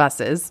infamous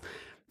buses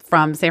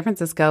from San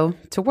Francisco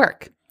to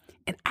work.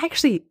 And I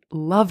actually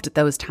loved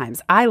those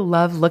times. I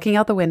love looking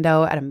out the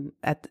window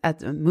at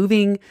a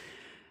moving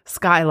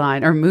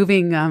skyline or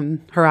moving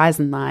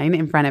horizon line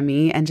in front of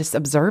me and just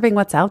observing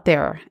what's out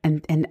there.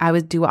 And I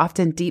would do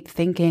often deep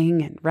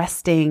thinking and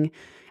resting.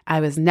 I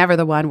was never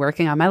the one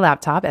working on my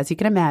laptop, as you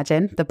can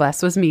imagine. The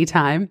bus was me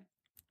time.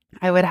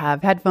 I would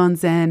have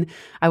headphones in.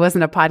 I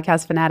wasn't a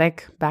podcast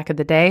fanatic back in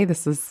the day.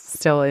 This was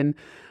still in,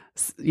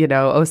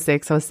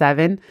 06,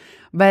 07.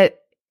 But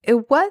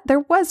there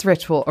was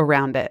ritual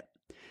around it.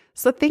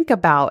 So think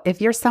about if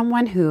you're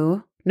someone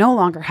who no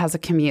longer has a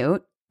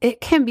commute,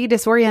 it can be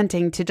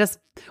disorienting to just,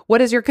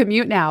 what is your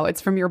commute now? It's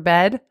from your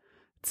bed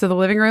to the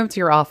living room to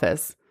your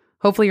office.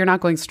 Hopefully you're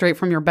not going straight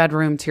from your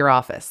bedroom to your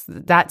office.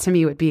 That to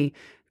me would be,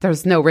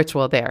 there's no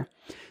ritual there.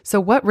 So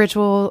what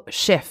ritual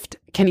shift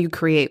can you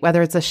create,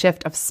 whether it's a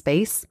shift of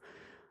space,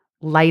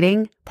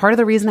 lighting? Part of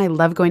the reason I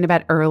love going to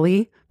bed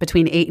early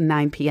between 8 and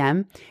 9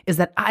 p.m. is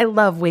that I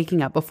love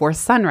waking up before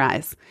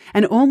sunrise.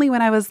 And only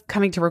when I was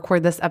coming to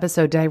record this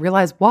episode did I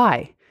realize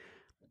why.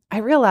 I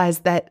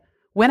realized that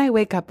when I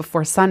wake up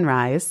before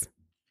sunrise,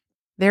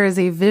 there is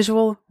a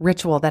visual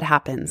ritual that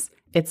happens.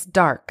 It's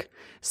dark.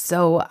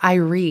 So I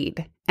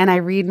read, and I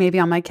read maybe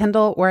on my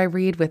Kindle, or I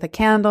read with a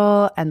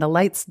candle and the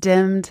lights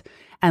dimmed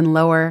and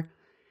lower.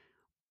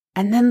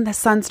 And then the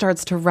sun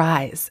starts to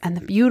rise and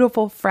the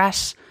beautiful,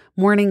 fresh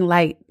morning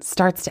light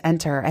starts to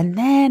enter. And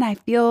then I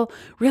feel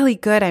really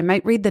good. I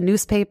might read the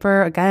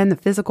newspaper, again, the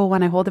physical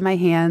one I hold in my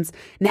hands.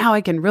 Now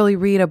I can really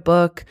read a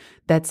book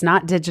that's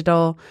not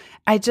digital.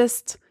 I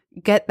just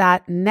get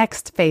that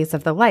next phase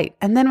of the light.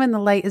 And then when the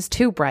light is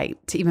too bright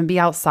to even be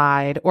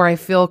outside, or I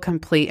feel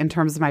complete in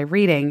terms of my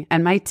reading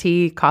and my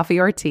tea, coffee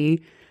or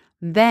tea,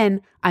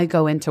 then I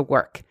go into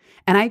work.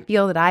 And I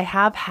feel that I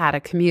have had a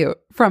commute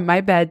from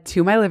my bed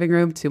to my living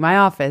room to my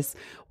office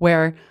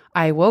where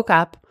I woke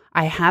up,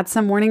 I had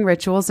some morning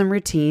rituals and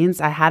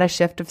routines, I had a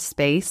shift of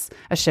space,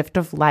 a shift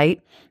of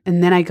light,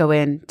 and then I go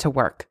in to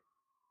work.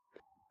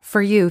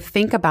 For you,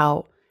 think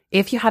about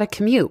if you had a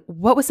commute,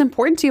 what was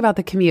important to you about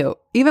the commute?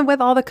 Even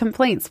with all the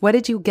complaints, what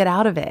did you get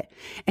out of it?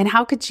 And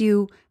how could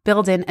you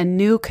build in a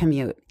new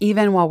commute,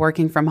 even while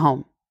working from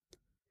home?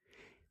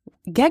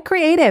 Get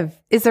creative.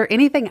 Is there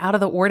anything out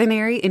of the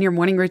ordinary in your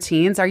morning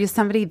routines? Are you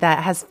somebody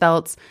that has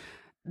felt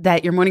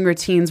that your morning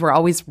routines were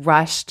always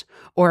rushed,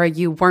 or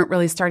you weren't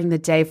really starting the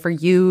day for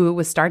you, it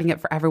was starting it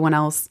for everyone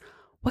else?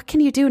 What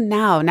can you do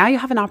now? Now you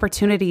have an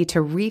opportunity to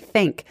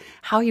rethink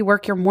how you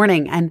work your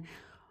morning. And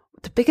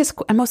the biggest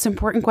and most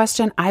important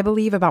question I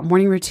believe about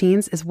morning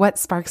routines is what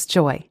sparks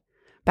joy.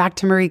 Back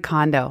to Marie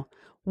Kondo.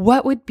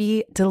 What would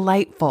be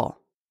delightful?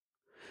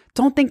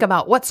 Don't think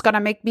about what's going to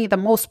make me the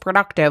most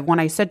productive when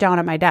I sit down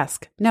at my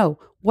desk. No,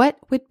 what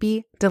would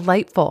be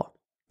delightful?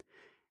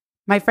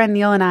 My friend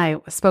Neil and I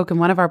spoke in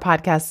one of our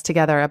podcasts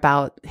together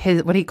about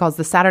what he calls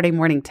the Saturday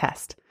morning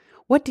test.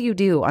 What do you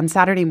do on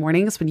Saturday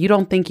mornings when you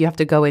don't think you have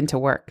to go into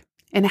work?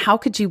 And how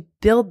could you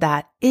build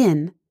that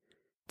in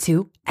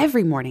to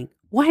every morning?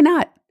 Why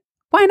not?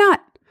 Why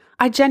not?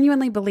 I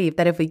genuinely believe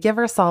that if we give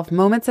ourselves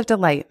moments of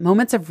delight,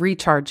 moments of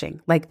recharging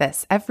like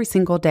this every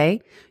single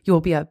day, you will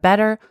be a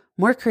better,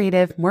 more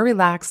creative, more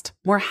relaxed,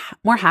 more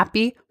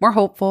happy, more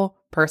hopeful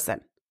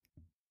person.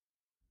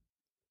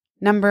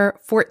 Number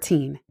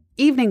 14,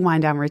 evening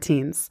wind down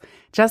routines.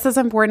 Just as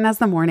important as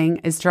the morning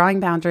is drawing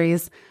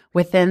boundaries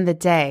within the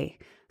day.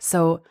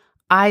 So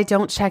I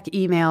don't check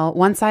email.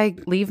 Once I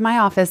leave my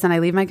office and I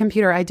leave my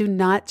computer, I do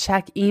not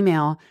check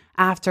email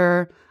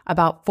after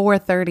about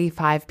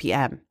 4:35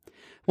 p.m.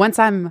 Once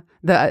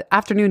the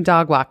afternoon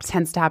dog walk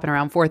tends to happen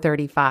around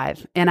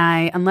 4:35. And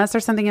unless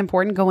there's something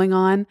important going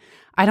on,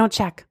 I don't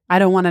check. I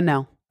don't want to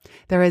know.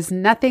 There is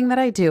nothing that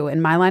I do in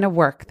my line of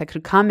work that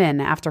could come in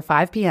after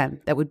 5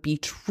 p.m. that would be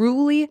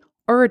truly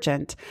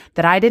urgent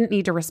that I didn't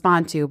need to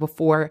respond to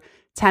before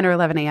 10 or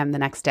 11 a.m. the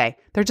next day.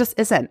 There just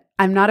isn't.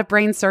 I'm not a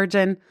brain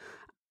surgeon.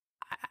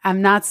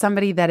 I'm not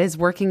somebody that is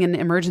working in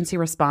emergency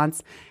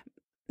response.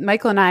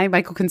 Michael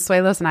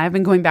Consuelos and I have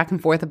been going back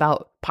and forth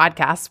about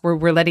podcasts where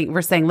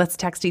we're saying, let's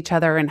text each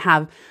other and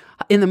have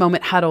in the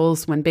moment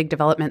huddles when big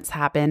developments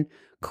happen.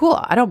 Cool.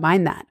 I don't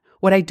mind that.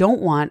 What I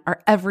don't want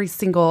are every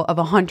single of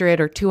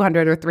 100 or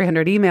 200 or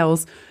 300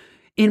 emails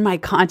in my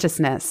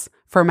consciousness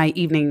for my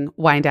evening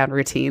wind down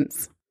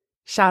routines.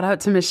 Shout out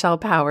to Michelle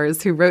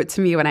Powers, who wrote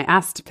to me when I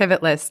asked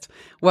Pivot List,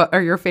 what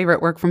are your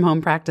favorite work from home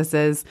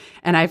practices?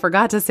 And I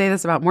forgot to say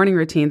this about morning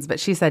routines, but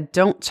she said,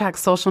 don't check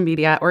social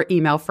media or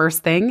email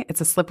first thing. It's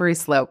a slippery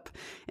slope.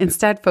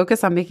 Instead,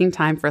 focus on making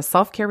time for a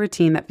self-care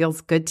routine that feels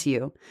good to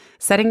you.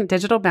 Setting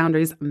digital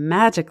boundaries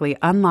magically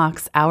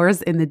unlocks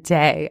hours in the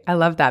day. I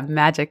love that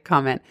magic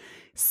comment.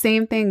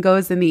 Same thing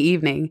goes in the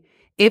evening.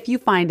 If you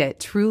find it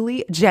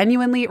truly,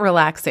 genuinely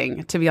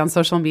relaxing to be on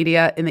social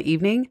media in the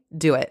evening,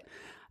 do it.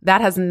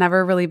 That has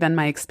never really been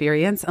my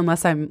experience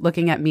unless I'm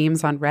looking at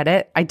memes on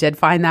Reddit. I did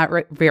find that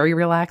very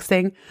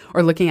relaxing,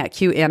 or looking at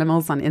cute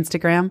animals on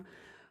Instagram.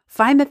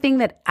 Find the thing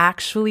that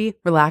actually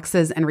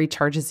relaxes and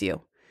recharges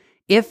you.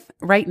 If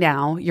right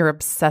now you're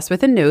obsessed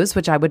with the news,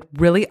 which I would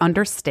really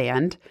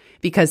understand,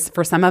 because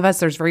for some of us,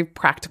 there's very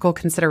practical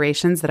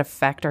considerations that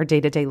affect our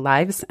day-to-day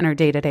lives and our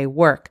day-to-day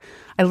work.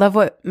 I love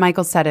what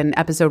Michael said in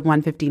episode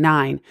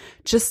 159.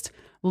 Just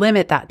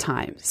limit that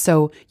time.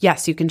 So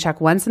yes, you can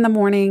check once in the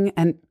morning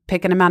and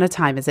pick an amount of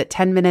time. Is it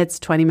 10 minutes,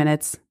 20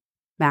 minutes,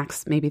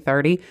 max maybe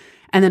 30,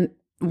 and then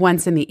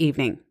once in the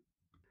evening.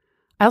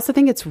 I also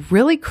think it's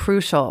really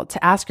crucial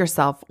to ask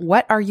yourself,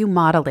 what are you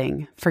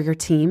modeling for your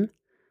team,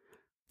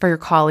 for your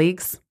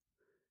colleagues,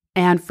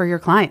 and for your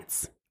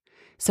clients?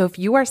 So if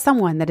you are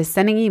someone that is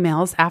sending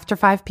emails after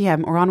 5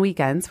 p.m. or on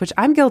weekends, which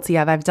I'm guilty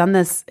of, I've done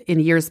this in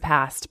years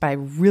past, but I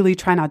really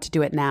try not to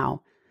do it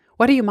now.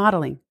 What are you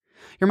modeling?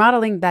 You're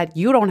modeling that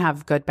you don't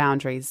have good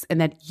boundaries,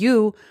 and that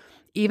you,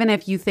 even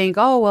if you think,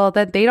 oh, well,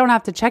 that they don't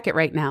have to check it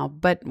right now,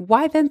 but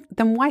why then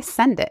why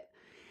send it?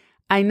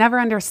 I never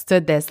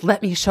understood this.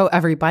 Let me show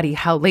everybody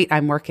how late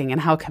I'm working and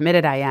how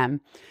committed I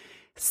am.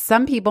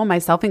 Some people,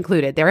 myself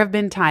included, there have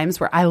been times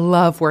where I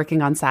love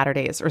working on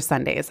Saturdays or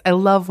Sundays. I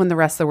love when the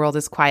rest of the world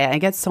is quiet. I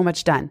get so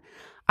much done.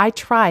 I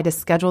try to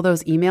schedule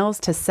those emails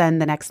to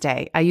send the next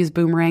day. I use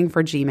Boomerang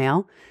for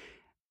Gmail.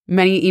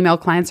 Many email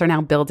clients are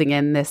now building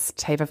in this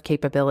type of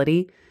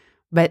capability,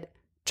 but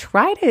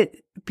try to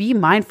be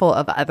mindful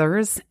of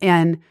others.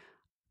 And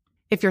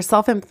if you're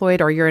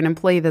self-employed or you're an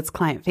employee that's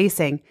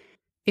client-facing,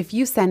 if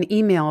you send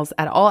emails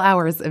at all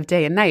hours of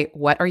day and night,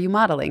 what are you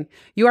modeling?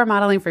 You are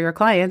modeling for your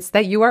clients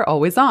that you are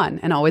always on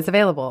and always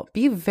available.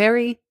 Be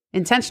very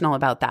intentional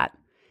about that.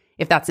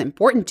 If that's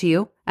important to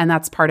you and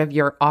that's part of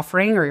your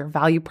offering or your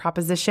value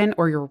proposition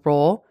or your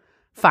role,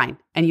 fine.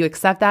 And you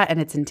accept that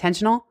and it's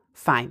intentional,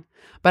 fine.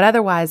 But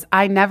otherwise,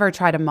 I never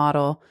try to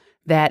model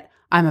that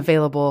I'm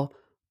available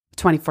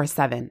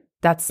 24/7.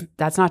 That's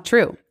not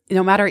true.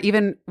 No matter,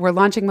 even we're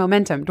launching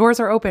Momentum, doors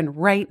are open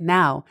right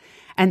now.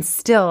 And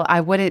still, I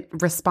wouldn't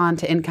respond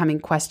to incoming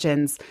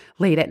questions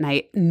late at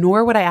night,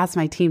 nor would I ask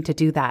my team to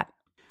do that.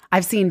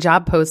 I've seen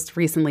job posts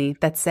recently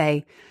that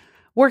say,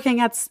 working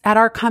at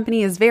our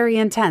company is very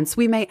intense.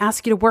 We may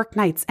ask you to work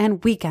nights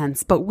and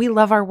weekends, but we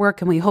love our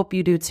work and we hope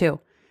you do too.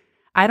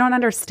 I don't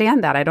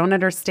understand that.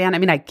 I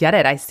mean, I get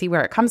it. I see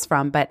where it comes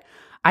from, but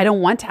I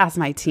don't want to ask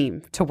my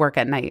team to work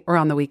at night or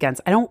on the weekends.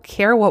 I don't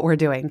care what we're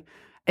doing.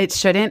 It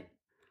shouldn't.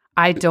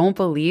 I just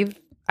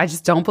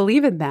don't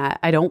believe in that.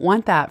 I don't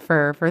want that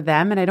for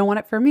them and I don't want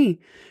it for me.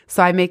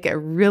 So I make it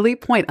really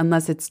point,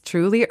 unless it's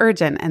truly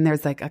urgent and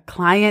there's like a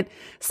client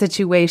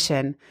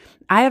situation.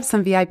 I have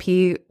some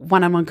VIP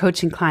one-on-one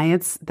coaching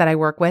clients that I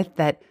work with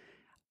that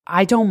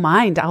I don't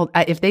mind.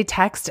 If they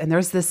text and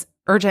there's this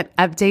urgent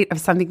update of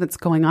something that's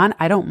going on,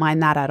 I don't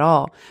mind that at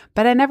all.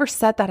 But I never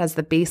set that as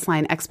the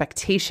baseline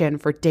expectation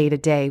for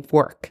day-to-day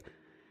work.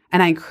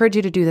 And I encourage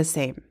you to do the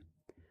same.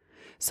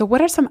 So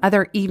what are some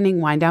other evening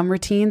wind down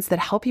routines that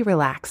help you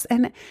relax?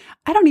 And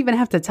I don't even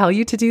have to tell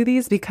you to do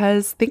these,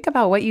 because think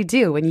about what you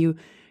do when you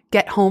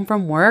get home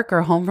from work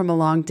or home from a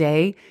long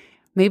day.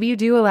 Maybe you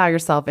do allow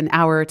yourself an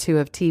hour or two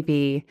of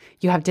TV.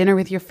 You have dinner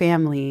with your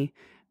family.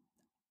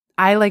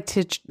 I like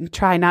to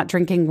try not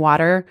drinking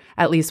water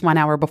at least 1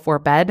 hour before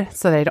bed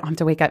so that I don't have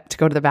to wake up to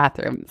go to the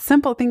bathroom.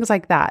 Simple things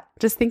like that.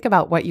 Just think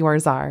about what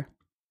yours are.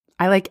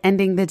 I like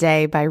ending the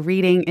day by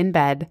reading in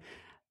bed,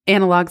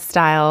 analog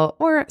style,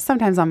 or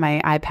sometimes on my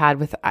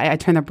iPad I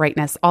turn the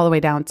brightness all the way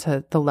down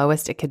to the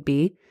lowest it could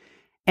be.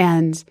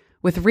 And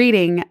with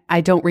reading,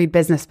 I don't read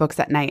business books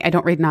at night. I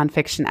don't read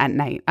nonfiction at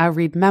night. I'll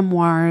read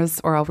memoirs,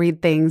 or I'll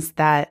read things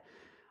that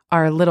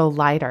are a little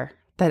lighter,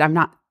 that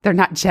they're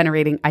not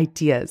generating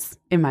ideas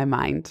in my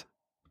mind.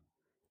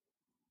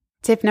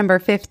 Tip number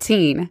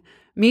 15,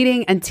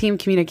 meeting and team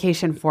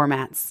communication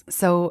formats.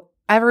 So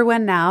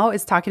everyone now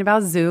is talking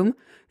about Zoom.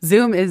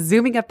 Zoom is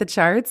zooming up the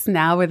charts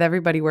now with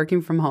everybody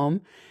working from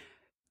home.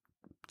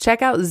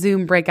 Check out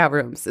Zoom breakout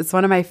rooms. It's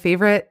one of my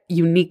favorite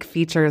unique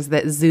features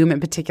that Zoom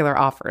in particular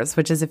offers,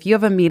 which is if you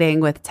have a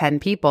meeting with 10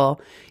 people,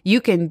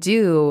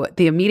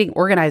 the meeting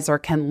organizer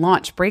can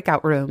launch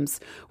breakout rooms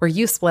where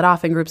you split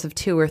off in groups of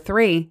 2 or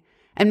 3.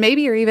 And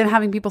maybe you're even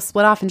having people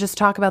split off and just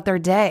talk about their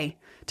day,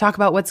 talk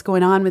about what's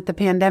going on with the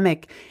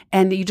pandemic,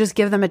 and you just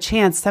give them a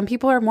chance. Some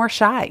people are more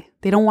shy.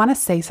 They don't want to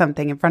say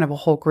something in front of a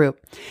whole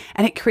group.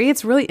 And it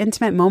creates really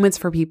intimate moments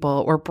for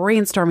people, or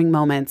brainstorming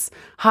moments,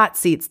 hot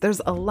seats.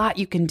 There's a lot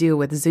you can do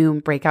with Zoom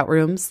breakout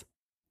rooms.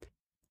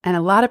 And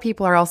a lot of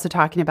people are also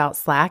talking about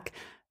Slack.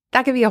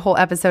 That could be a whole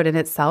episode in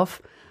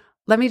itself.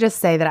 Let me just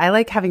say that I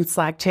like having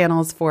Slack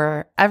channels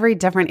for every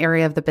different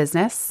area of the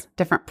business,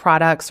 different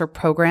products or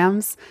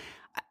programs.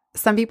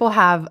 Some people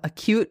have a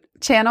cute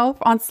channel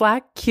on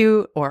Slack,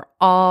 cute or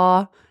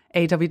aw,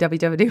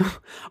 AWWW,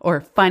 or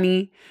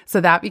funny.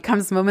 So that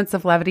becomes moments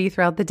of levity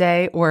throughout the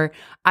day. Or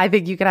I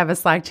think you could have a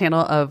Slack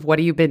channel of what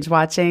are you binge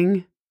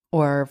watching,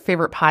 or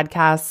favorite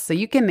podcasts. So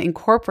you can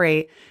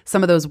incorporate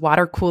some of those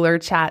water cooler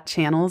chat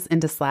channels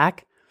into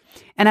Slack.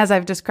 And as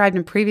I've described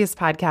in previous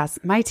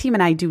podcasts, my team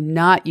and I do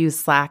not use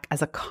Slack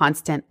as a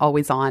constant,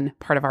 always on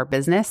part of our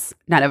business.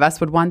 None of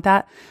us would want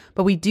that.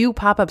 But we do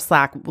pop up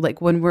Slack,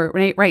 like when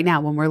right now,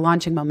 when we're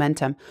launching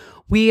Momentum,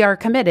 we are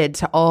committed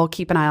to all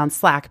keep an eye on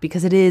Slack,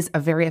 because it is a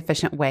very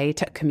efficient way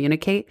to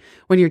communicate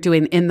when you're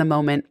doing in the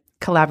moment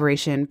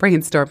collaboration,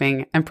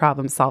 brainstorming, and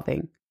problem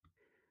solving.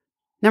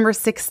 Number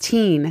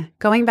 16,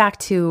 going back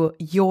to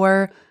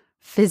your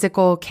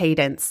physical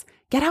cadence.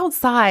 Get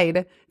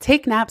outside,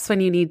 take naps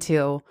when you need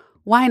to.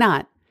 Why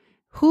not?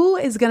 Who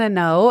is going to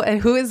know and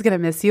who is going to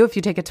miss you if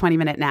you take a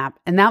 20-minute nap?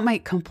 And that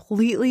might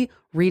completely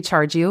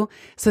recharge you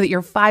so that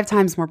you're 5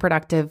 times more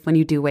productive when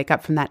you do wake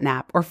up from that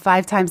nap, or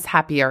 5 times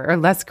happier or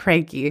less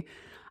cranky.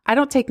 I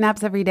don't take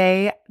naps every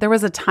day. There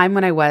was a time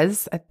when I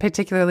was,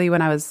 particularly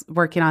when I was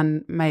working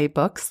on my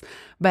books,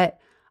 but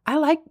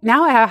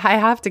now I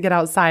have to get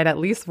outside at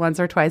least once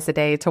or twice a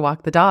day to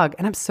walk the dog.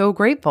 And I'm so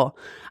grateful.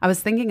 I was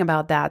thinking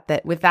about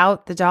that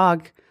without the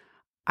dog,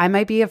 I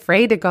might be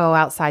afraid to go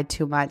outside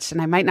too much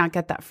and I might not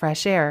get that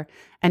fresh air.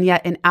 And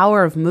yet an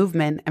hour of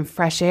movement and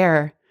fresh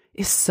air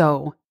is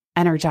so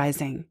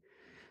energizing.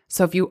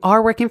 So if you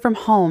are working from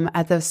home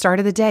at the start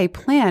of the day,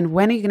 plan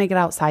when are you going to get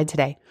outside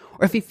today?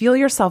 Or if you feel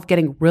yourself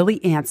getting really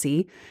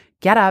antsy,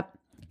 get up,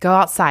 go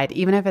outside,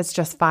 even if it's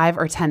just 5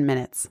 or 10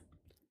 minutes.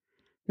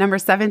 Number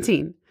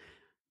 17,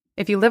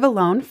 if you live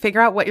alone, figure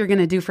out what you're going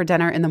to do for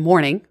dinner in the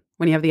morning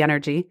when you have the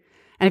energy.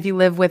 And if you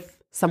live with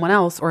someone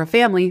else or a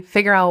family,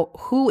 figure out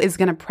who is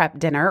going to prep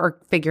dinner or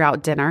figure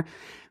out dinner,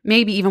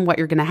 maybe even what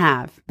you're going to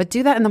have. But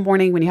do that in the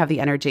morning when you have the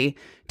energy.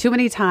 Too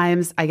many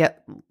times I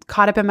get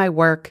caught up in my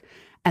work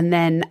and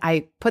then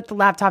I put the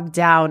laptop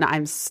down.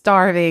 I'm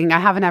starving. I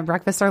haven't had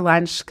breakfast or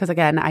lunch because,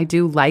 again, I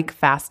do like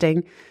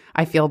fasting.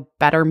 I feel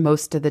better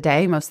most of the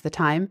day, most of the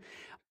time.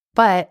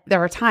 But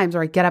there are times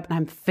where I get up and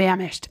I'm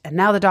famished and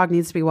now the dog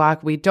needs to be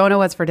walked. We don't know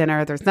what's for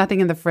dinner. There's nothing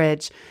in the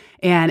fridge.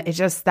 And it's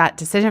just that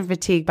decision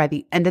fatigue by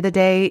the end of the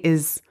day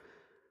is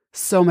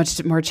so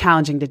much more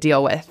challenging to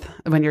deal with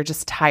when you're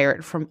just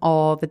tired from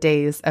all the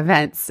day's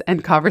events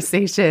and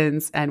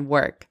conversations and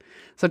work.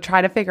 So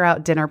try to figure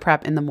out dinner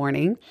prep in the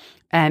morning.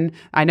 And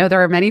I know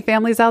there are many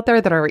families out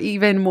there that are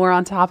even more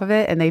on top of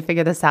it and they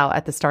figure this out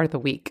at the start of the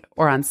week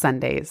or on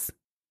Sundays.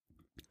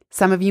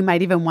 Some of you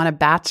might even want to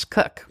batch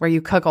cook, where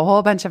you cook a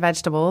whole bunch of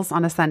vegetables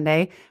on a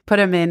Sunday, put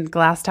them in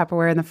glass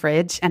Tupperware in the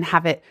fridge, and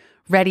have it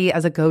ready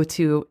as a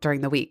go-to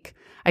during the week.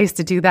 I used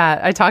to do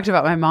that. I talked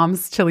about my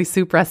mom's chili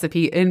soup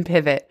recipe in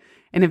Pivot.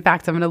 And in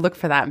fact, I'm going to look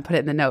for that and put it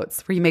in the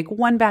notes, where you make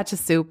one batch of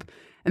soup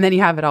and then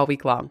you have it all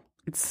week long.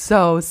 It's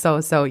so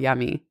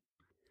yummy.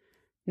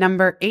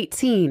 Number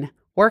 18,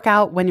 work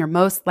out when you're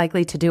most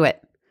likely to do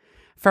it.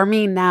 For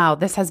me now,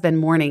 this has been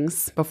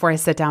mornings before I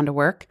sit down to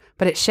work,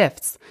 but it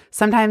shifts.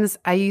 Sometimes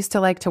I used to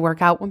like to work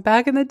out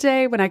back in the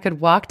day when I could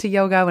walk to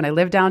yoga. When I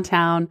lived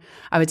downtown,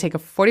 I would take a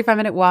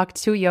 45-minute walk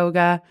to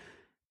yoga,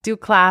 do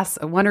class,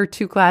 1 or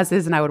 2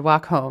 classes, and I would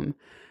walk home.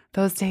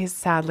 Those days,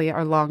 sadly,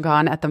 are long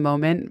gone at the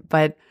moment,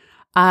 but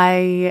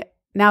I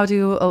now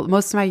do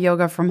most of my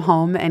yoga from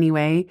home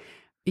anyway,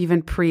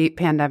 even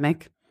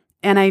pre-pandemic.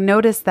 And I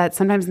noticed that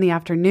sometimes in the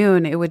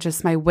afternoon,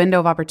 my window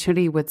of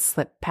opportunity would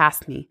slip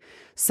past me.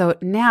 So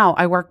now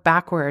I work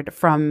backward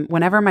from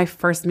whenever my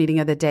first meeting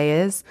of the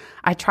day is.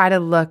 I try to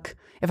look,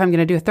 if I'm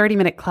going to do a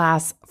 30-minute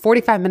class,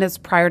 45 minutes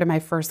prior to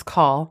my first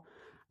call,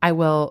 I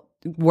will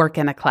work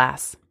in a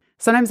class.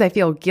 Sometimes I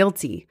feel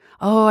guilty.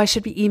 Oh, I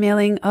should be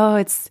emailing. Oh,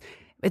 it's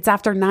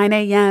after 9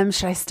 a.m.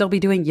 Should I still be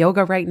doing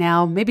yoga right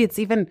now? Maybe it's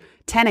even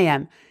 10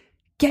 a.m.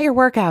 Get your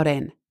workout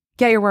in.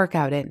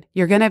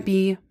 You're going to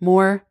be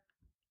more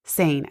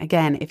sane,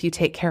 again, if you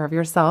take care of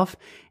yourself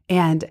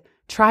and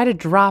try to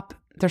drop.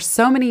 There's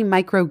so many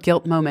micro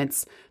guilt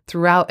moments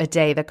throughout a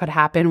day that could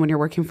happen when you're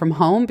working from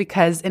home,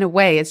 because in a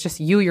way, it's just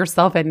you,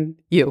 yourself, and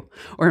you,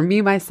 or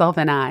me, myself,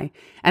 and I.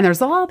 And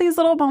there's all these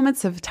little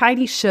moments of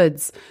tiny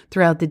shoulds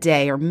throughout the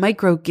day, or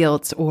micro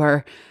guilt,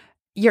 or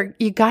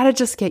you got to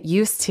just get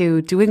used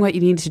to doing what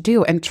you need to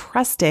do and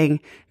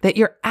trusting that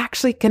you're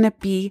actually going to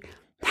be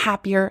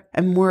happier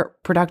and more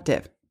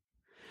productive.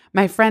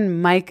 My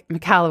friend Mike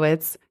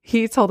Michalowicz,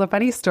 he told a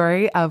funny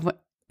story of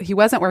he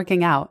wasn't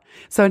working out.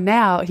 So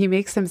now he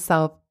makes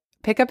himself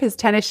pick up his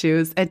tennis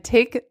shoes and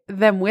take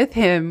them with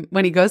him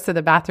when he goes to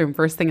the bathroom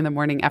first thing in the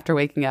morning after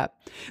waking up.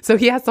 So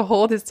he has to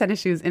hold his tennis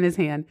shoes in his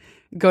hand,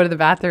 go to the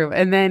bathroom,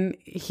 and then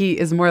he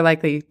is more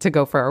likely to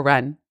go for a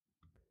run.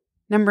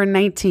 Number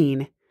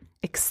 19,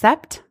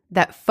 accept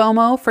that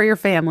FOMO for your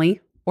family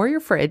or your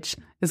fridge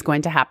is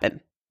going to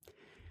happen.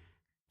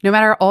 No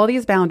matter all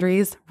these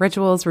boundaries,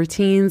 rituals,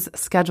 routines,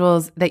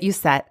 schedules that you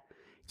set,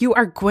 you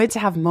are going to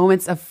have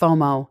moments of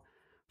FOMO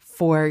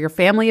for your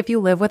family if you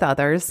live with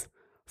others,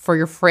 for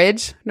your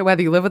fridge,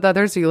 whether you live with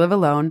others or you live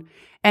alone,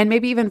 and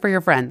maybe even for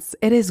your friends.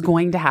 It is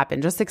going to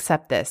happen. Just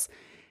accept this.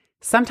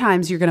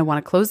 Sometimes you're going to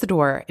want to close the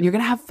door and you're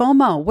going to have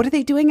FOMO. What are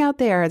they doing out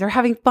there? They're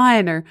having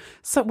fun. Or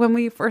so when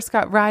we first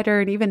got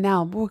Ryder, and even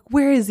now,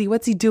 where is he?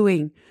 What's he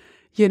doing?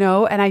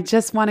 And I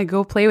just want to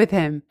go play with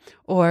him.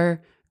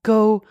 Or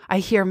I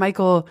hear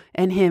Michael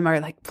and him are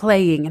like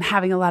playing and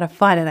having a lot of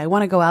fun and I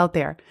want to go out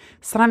there.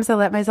 Sometimes I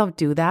let myself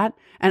do that.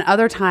 And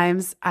other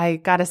times I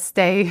got to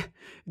stay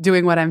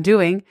doing what I'm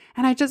doing.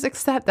 And I just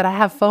accept that I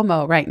have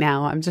FOMO right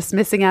now. I'm just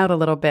missing out a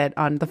little bit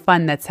on the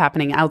fun that's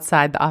happening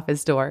outside the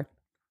office door.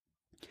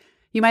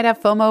 You might have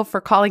FOMO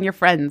for calling your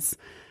friends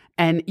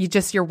and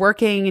you're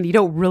working and you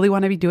don't really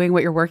want to be doing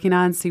what you're working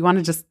on. So you want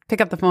to just pick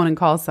up the phone and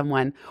call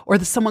someone, or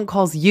someone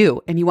calls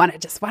you and you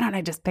want to why don't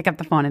I just pick up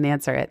the phone and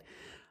answer it?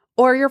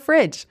 Or your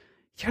fridge.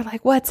 You're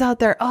like, what's out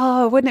there?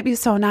 Oh, wouldn't it be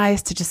so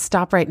nice to just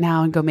stop right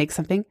now and go make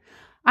something?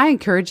 I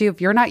encourage you, if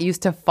you're not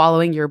used to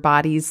following your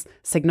body's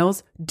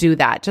signals, do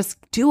that. Just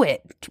do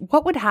it.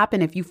 What would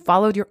happen if you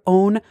followed your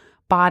own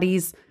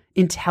body's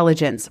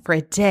intelligence for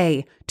a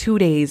day, 2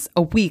 days,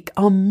 a week,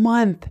 a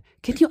month?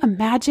 Can you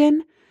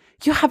imagine?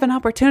 You have an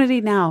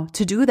opportunity now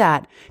to do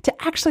that, to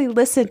actually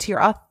listen to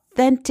your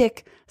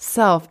authentic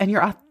self and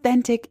your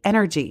authentic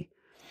energy.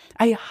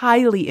 I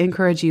highly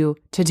encourage you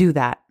to do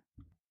that.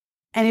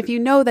 And if you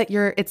know that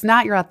it's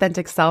not your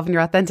authentic self and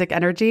your authentic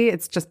energy,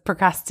 it's just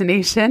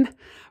procrastination,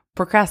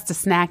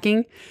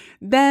 snacking,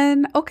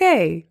 then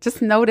okay,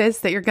 just notice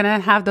that you're going to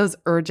have those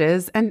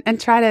urges and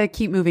try to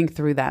keep moving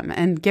through them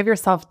and give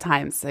yourself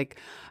time. It's like,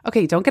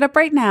 okay, don't get up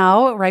right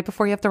now, right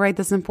before you have to write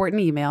this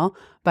important email.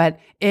 But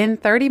in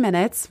 30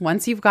 minutes,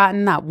 once you've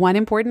gotten that one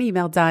important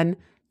email done,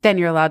 then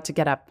you're allowed to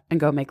get up and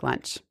go make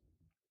lunch.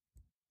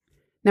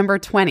 Number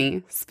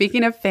 20,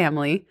 speaking of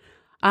family,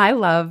 I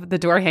love the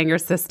door hanger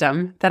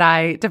system that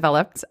I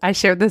developed. I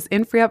shared this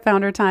in Free Up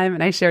Founder Time,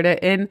 and I shared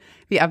it in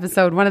the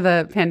episode, one of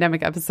the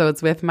pandemic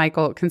episodes with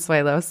Michael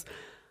Consuelos.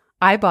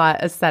 I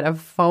bought a set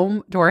of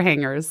foam door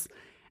hangers,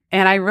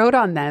 and I wrote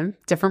on them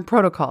different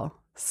protocol.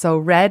 So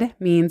red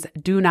means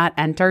do not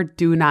enter,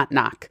 do not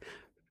knock,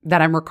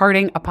 that I'm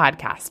recording a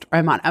podcast or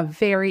I'm on a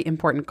very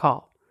important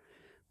call.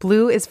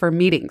 Blue is for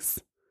meetings.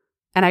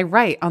 And I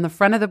write on the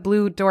front of the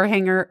blue door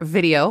hanger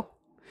video,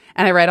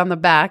 and I write on the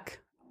back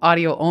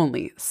audio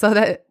only, so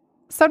that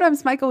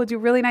sometimes Michael would do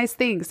really nice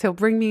things. He'll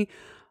bring me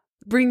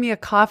a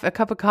cup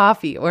of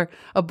coffee or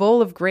a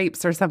bowl of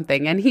grapes or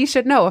something. And he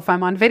should know if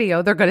I'm on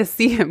video, they're going to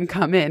see him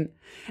come in.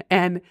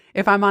 And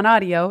if I'm on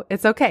audio,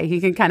 it's okay. He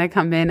can kind of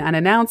come in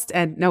unannounced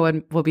and no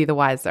one will be the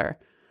wiser.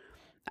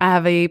 I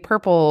have a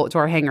purple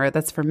door hanger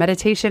that's for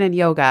meditation and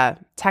yoga,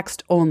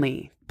 text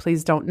only.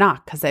 Please don't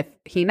knock, because if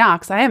he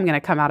knocks, I am going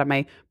to come out of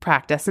my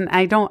practice, and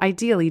I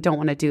ideally don't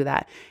want to do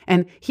that.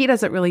 And he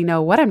doesn't really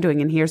know what I'm doing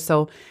in here,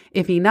 so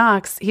if he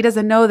knocks, he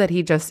doesn't know that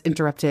he just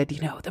interrupted,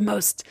 the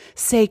most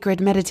sacred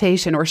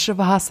meditation or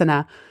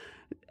shavasana.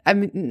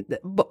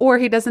 Or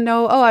he doesn't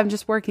know, I'm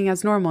just working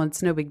as normal.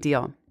 It's no big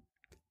deal.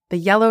 The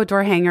yellow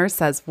door hanger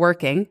says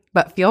working,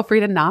 but feel free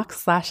to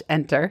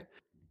knock/enter.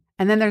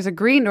 And then there's a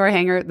green door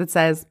hanger that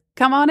says,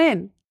 come on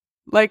in.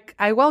 Like,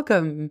 I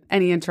welcome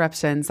any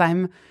interruptions.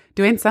 I'm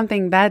doing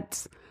something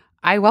that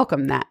I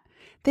welcome that.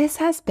 This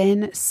has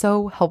been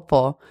so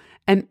helpful.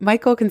 And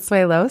Michael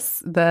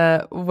Consuelos,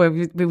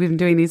 we've been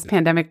doing these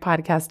pandemic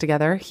podcasts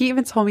together, he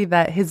even told me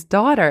that his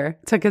daughter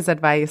took his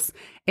advice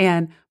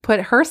and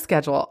put her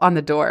schedule on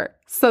the door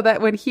so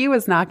that when he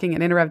was knocking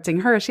and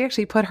interrupting her, she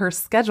actually put her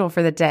schedule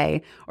for the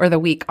day or the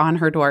week on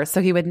her door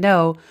so he would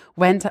know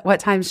what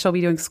times she'll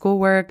be doing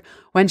schoolwork,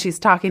 when she's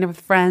talking with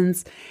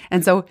friends.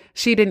 And so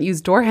she didn't use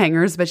door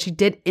hangers, but she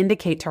did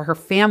indicate to her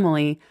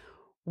family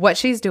what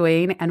she's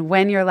doing and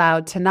when you're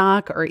allowed to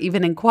knock or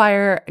even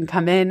inquire and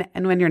come in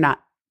and when you're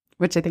not,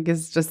 which I think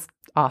is just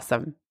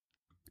awesome.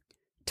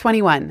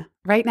 21.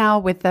 Right now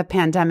with the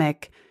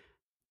pandemic,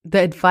 the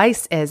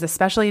advice is,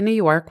 especially in New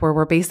York, where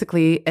we're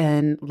basically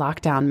in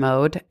lockdown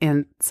mode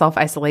and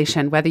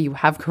self-isolation, whether you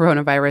have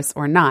coronavirus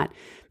or not,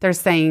 they're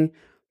saying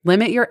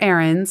limit your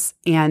errands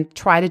and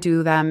try to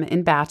do them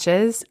in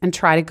batches and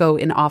try to go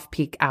in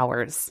off-peak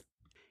hours.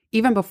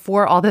 Even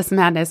before all this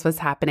madness was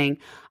happening,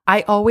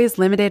 I always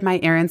limited my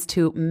errands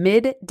to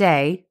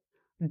midday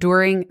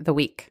during the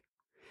week.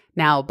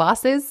 Now,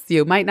 bosses,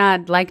 you might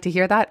not like to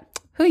hear that.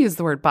 Who uses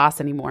the word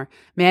boss anymore?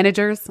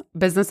 Managers,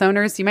 business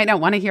owners, you might not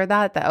want to hear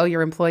that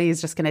your employee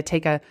is just going to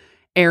take a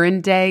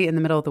errand day in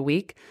the middle of the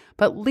week,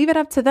 but leave it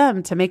up to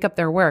them to make up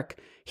their work.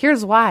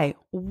 Here's why.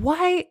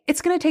 Why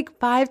it's going to take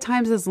 5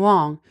 times as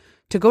long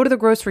to go to the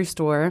grocery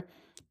store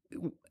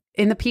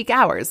in the peak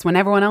hours when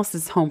everyone else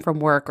is home from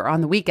work or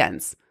on the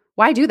weekends.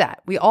 Why do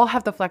that? We all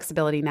have the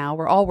flexibility now.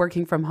 We're all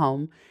working from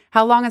home.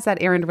 How long is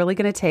that errand really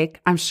going to take?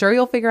 I'm sure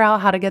you'll figure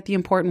out how to get the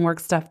important work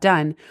stuff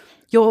done.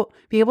 You'll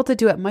be able to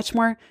do it much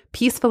more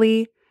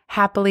peacefully,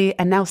 happily,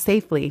 and now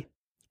safely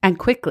and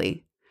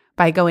quickly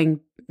by going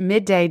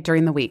midday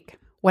during the week.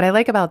 What I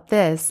like about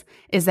this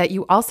is that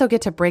you also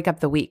get to break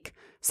up the week.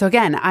 So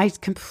again,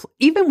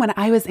 even when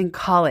I was in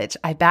college,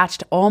 I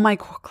batched all my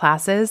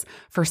classes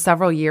for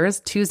several years,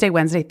 Tuesday,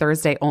 Wednesday,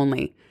 Thursday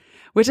only,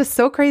 which is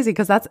so crazy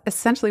because that's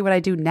essentially what I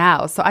do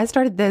now. So I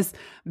started this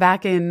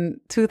back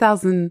in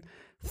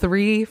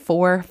 2003,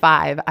 4,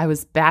 5. I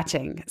was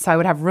batching. So I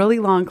would have really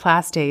long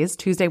class days,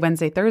 Tuesday,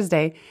 Wednesday,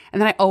 Thursday,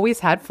 and then I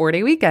always had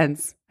 4-day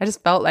weekends. I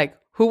just felt like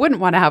who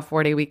wouldn't want to have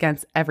 4-day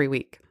weekends every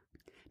week?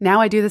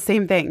 Now I do the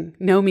same thing.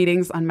 No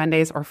meetings on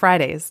Mondays or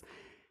Fridays.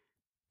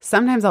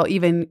 Sometimes I'll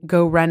even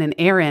go run an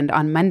errand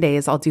on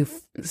Mondays. I'll do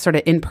sort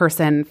of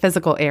in-person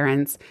physical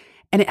errands,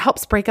 and it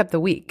helps break up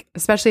the week,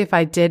 especially if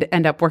I did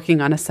end up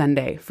working on a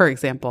Sunday, for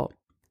example.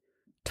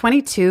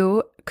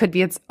 22 could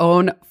be its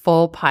own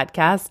full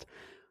podcast.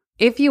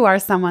 If you are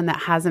someone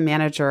that has a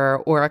manager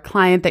or a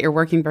client that you're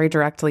working very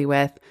directly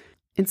with,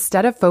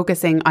 instead of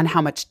focusing on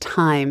how much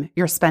time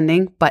you're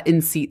spending, but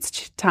in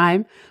seats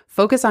time,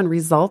 focus on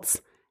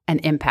results and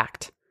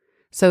impact.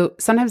 So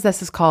sometimes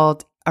this is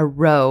called a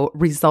ROWE,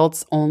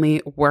 results only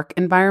work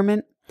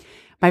environment.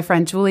 My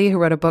friend Julie, who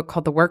wrote a book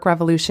called The Work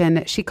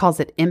Revolution, she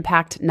calls it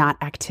impact,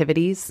 not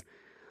activities.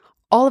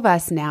 All of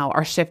us now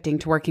are shifting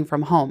to working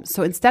from home.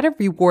 So instead of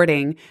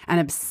rewarding and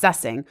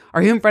obsessing,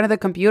 are you in front of the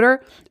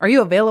computer? Are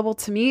you available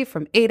to me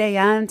from 8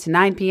 a.m. to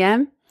 9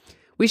 p.m.?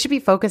 We should be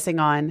focusing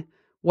on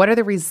what are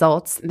the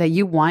results that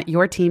you want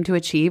your team to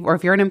achieve, or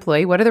if you're an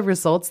employee, what are the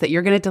results that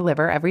you're going to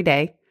deliver every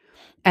day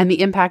and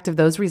the impact of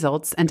those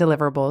results and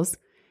deliverables.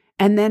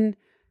 And then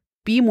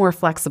be more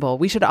flexible.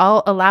 We should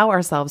all allow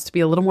ourselves to be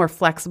a little more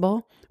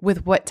flexible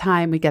with what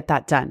time we get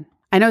that done.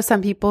 I know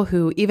some people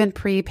who, even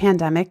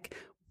pre-pandemic,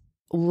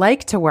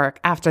 like to work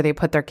after they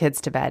put their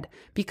kids to bed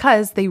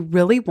because they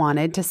really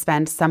wanted to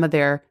spend some of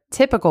their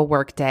typical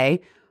work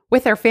day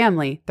with their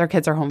family. Their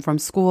kids are home from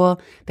school.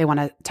 They want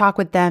to talk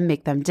with them,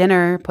 make them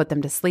dinner, put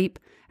them to sleep,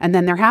 and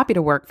then they're happy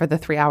to work for the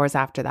 3 hours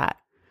after that.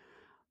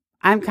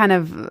 I'm kind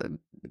of,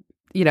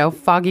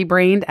 foggy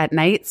brained at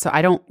night, so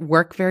I don't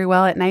work very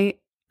well at night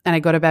and I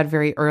go to bed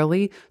very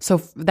early. So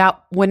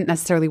that wouldn't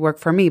necessarily work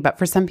for me, but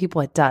for some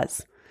people it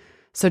does.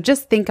 So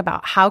just think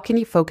about how can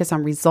you focus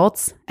on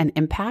results and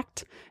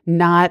impact,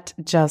 not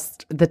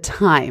just the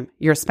time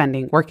you're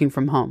spending working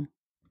from home.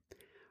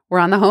 We're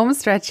on the home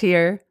stretch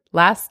here.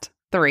 Last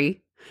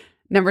 3.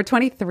 Number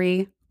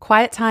 23,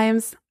 quiet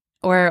times,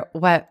 or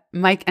what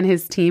Mike and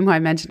his team, who I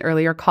mentioned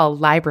earlier, call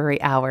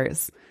library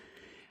hours.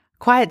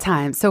 Quiet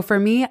time. So for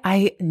me,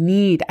 I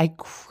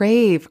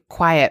crave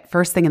quiet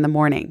first thing in the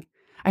morning.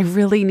 I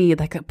really need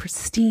like a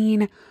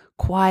pristine,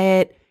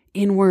 quiet,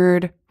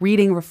 inward,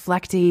 reading,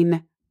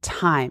 reflecting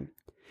time.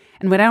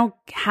 And when I don't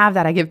have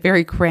that, I get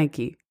very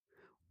cranky.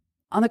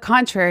 On the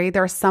contrary,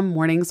 there are some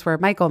mornings where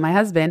Michael, my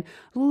husband,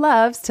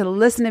 loves to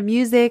listen to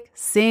music,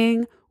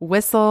 sing,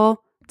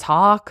 whistle,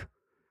 talk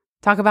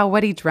about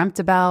what he dreamt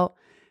about.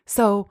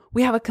 So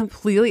we have a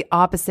completely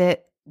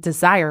opposite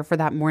desire for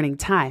that morning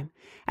time.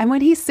 And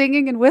when he's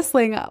singing and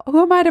whistling,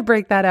 who am I to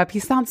break that up? He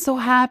sounds so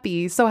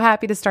happy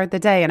to start the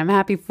day, and I'm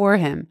happy for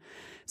him.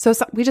 So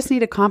we just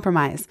need a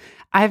compromise.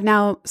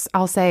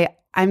 I'll say,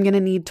 I'm going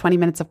to need 20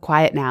 minutes of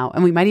quiet now.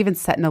 And we might even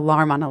set an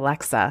alarm on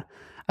Alexa.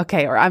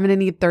 Okay, or I'm going to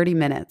need 30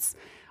 minutes.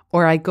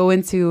 Or I go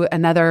into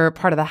another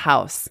part of the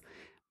house.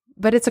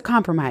 But it's a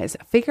compromise.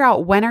 Figure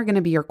out when are going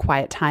to be your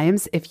quiet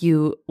times if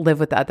you live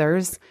with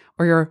others,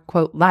 or your,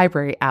 quote,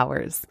 library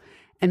hours.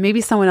 And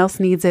maybe someone else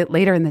needs it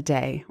later in the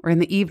day or in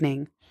the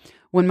evening.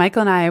 When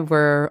Michael and I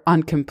were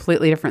on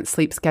completely different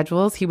sleep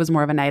schedules, he was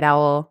more of a night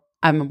owl,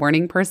 I'm a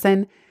morning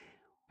person.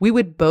 We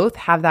would both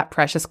have that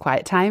precious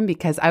quiet time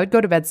because I would go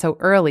to bed so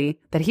early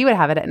that he would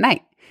have it at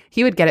night.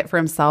 He would get it for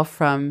himself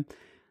from,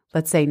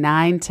 let's say,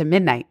 9 to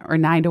midnight or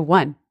 9 to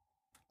 1.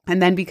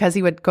 And then because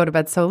he would go to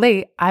bed so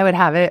late, I would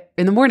have it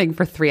in the morning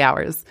for 3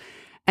 hours.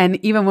 And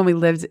even when we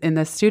lived in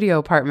the studio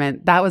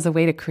apartment, that was a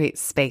way to create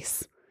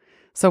space.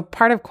 So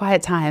part of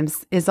quiet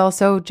times is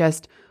also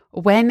just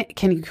when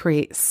can you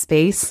create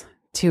space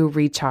to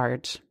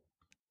recharge?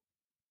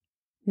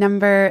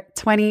 Number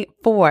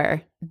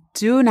 24,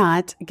 do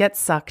not get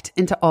sucked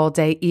into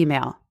all-day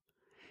email.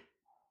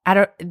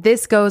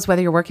 This goes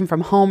whether you're working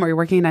from home or you're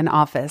working in an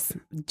office.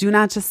 Do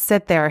not just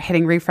sit there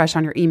hitting refresh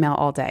on your email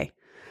all day.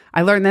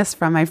 I learned this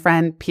from my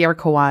friend Pierre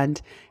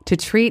Kawand, to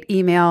treat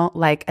email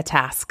like a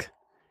task.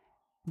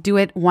 Do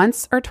it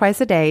once or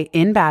twice a day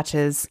in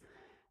batches.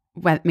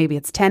 Maybe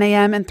it's 10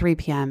 a.m. and 3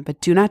 p.m.,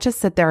 but do not just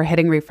sit there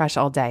hitting refresh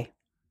all day.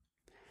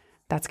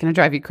 That's going to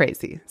drive you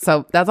crazy.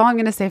 So that's all I'm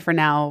going to say for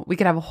now. We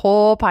could have a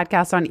whole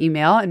podcast on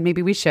email, and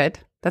maybe we should.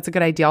 That's a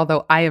good idea,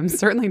 although I am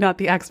certainly not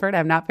the expert. I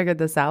have not figured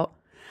this out.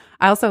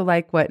 I also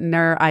like what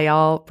Nur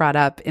Ayal brought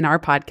up in our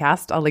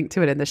podcast. I'll link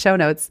to it in the show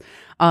notes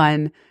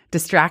on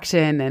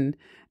distraction. And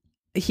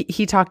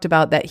he talked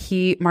about that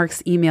he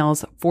marks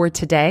emails for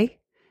today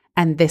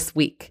and this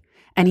week.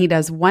 And he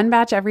does one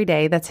batch every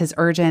day. That's his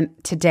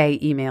urgent today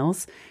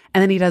emails.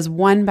 And then he does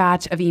one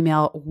batch of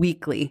email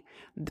weekly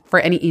for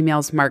any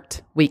emails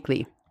marked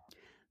weekly.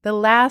 The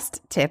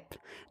last tip,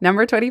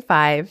 number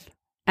 25,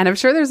 and I'm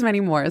sure there's many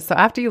more. So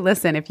after you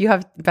listen, if you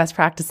have best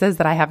practices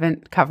that I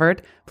haven't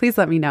covered, please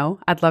let me know.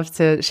 I'd love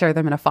to share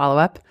them in a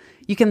follow-up.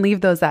 You can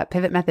leave those at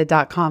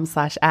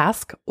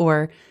pivotmethod.com/ask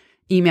or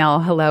email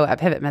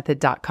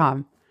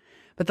hello@pivotmethod.com.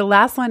 But the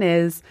last one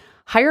is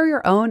hire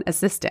your own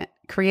assistant,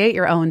 create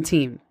your own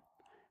team.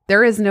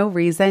 There is no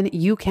reason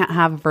you can't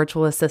have a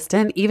virtual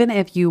assistant, even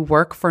if you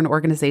work for an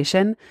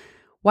organization.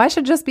 Why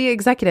should it just be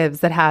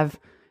executives that have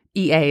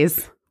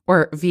EAs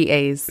or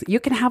VAs? You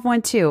can have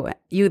one too.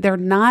 They're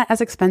not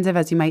as expensive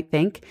as you might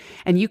think,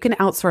 and you can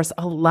outsource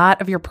a lot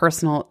of your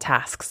personal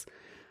tasks.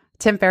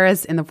 Tim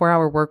Ferriss in the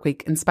 4-Hour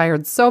Workweek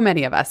inspired so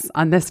many of us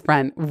on this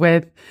front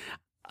with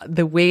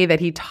the way that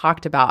he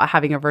talked about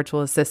having a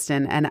virtual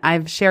assistant. And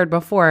I've shared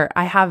before,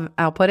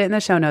 I'll put it in the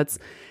show notes,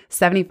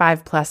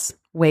 75 plus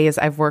ways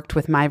I've worked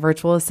with my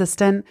virtual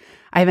assistant.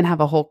 I even have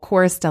a whole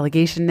course,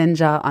 Delegation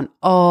Ninja, on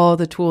all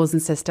the tools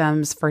and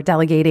systems for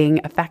delegating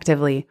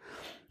effectively.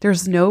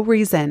 There's no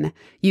reason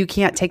you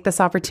can't take this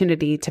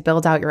opportunity to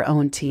build out your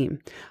own team.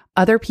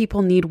 Other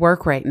people need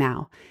work right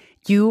now.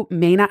 You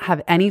may not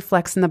have any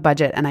flex in the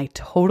budget, and I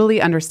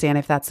totally understand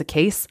if that's the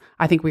case.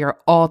 I think we are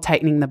all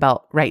tightening the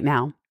belt right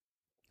now.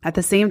 At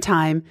the same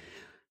time,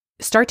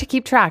 start to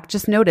keep track.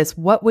 Just notice,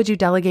 what would you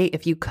delegate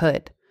if you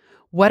could?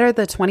 What are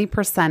the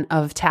 20%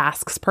 of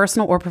tasks,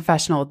 personal or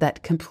professional,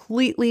 that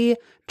completely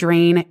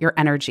drain your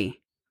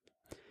energy?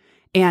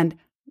 And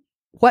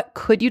what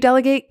could you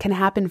delegate can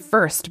happen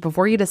first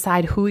before you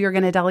decide who you're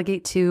going to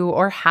delegate to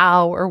or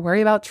how, or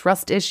worry about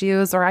trust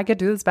issues, or I could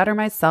do this better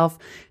myself.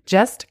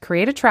 Just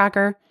create a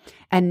tracker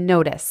and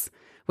notice.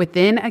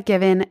 Within a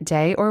given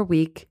day or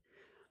week,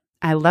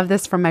 I love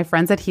this from my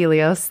friends at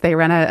Helios. They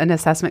run an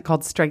assessment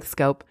called Strength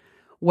Scope.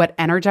 What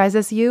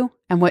energizes you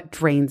and what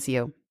drains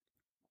you.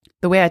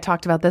 The way I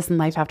talked about this in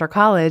Life After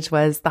College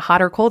was the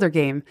hot or colder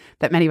game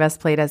that many of us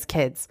played as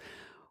kids.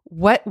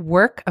 What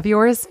work of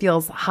yours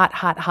feels hot,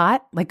 hot,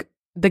 hot? Like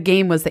the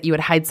game was that you would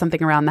hide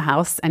something around the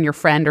house and your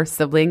friend or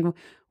sibling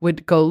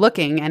would go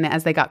looking. And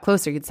as they got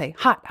closer, you'd say,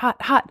 hot,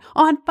 hot, hot,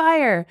 on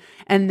fire.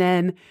 And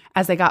then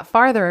as they got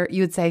farther,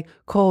 you'd say,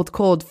 cold,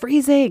 cold,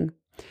 freezing.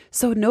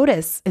 So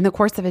notice in the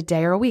course of a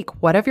day or a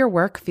week, what of your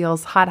work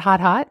feels hot, hot,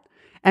 hot?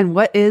 And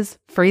what is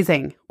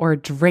freezing or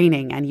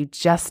draining? And you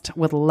just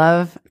would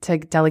love to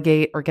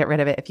delegate or get rid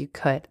of it if you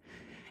could.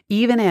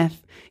 Even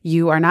if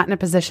you are not in a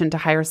position to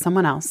hire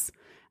someone else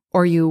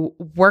or you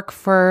work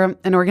for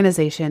an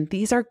organization,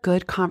 these are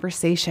good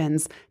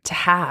conversations to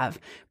have.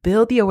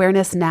 Build the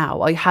awareness now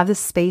while you have the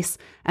space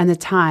and the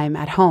time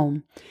at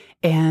home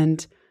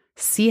and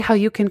see how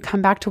you can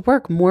come back to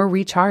work more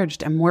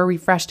recharged and more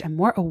refreshed and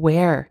more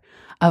aware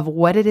of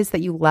what it is that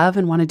you love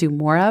and want to do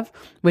more of,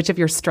 which of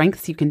your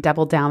strengths you can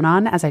double down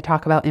on, as I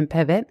talk about in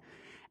Pivot.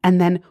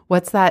 And then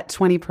what's that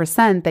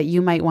 20% that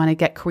you might want to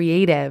get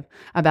creative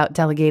about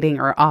delegating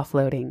or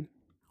offloading?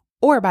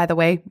 Or, by the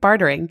way,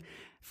 bartering.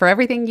 For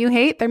everything you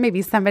hate, there may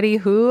be somebody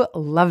who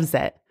loves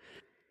it.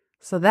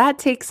 So that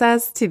takes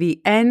us to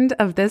the end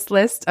of this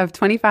list of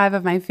 25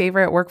 of my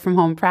favorite work from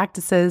home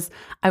practices.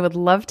 I would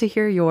love to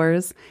hear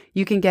yours.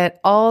 You can get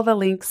all the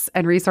links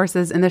and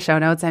resources in the show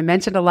notes. I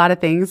mentioned a lot of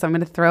things, so I'm going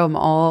to throw them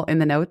all in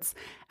the notes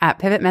at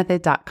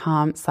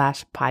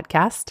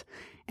pivotmethod.com/podcast.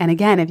 And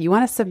again, if you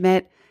want to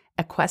submit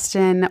a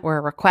question or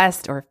a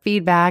request or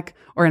feedback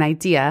or an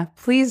idea,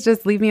 please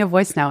just leave me a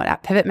voice note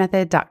at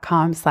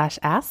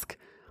pivotmethod.com/ask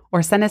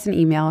or send us an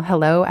email,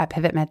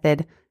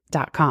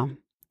 hello@pivotmethod.com.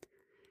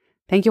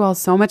 Thank you all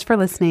so much for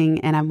listening,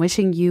 and I'm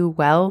wishing you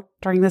well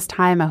during this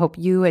time. I hope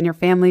you and your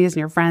families and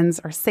your friends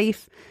are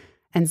safe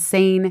and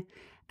sane,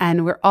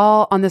 and we're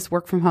all on this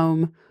work from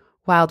home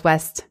Wild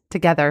West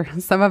together.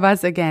 Some of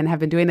us, again, have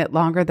been doing it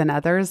longer than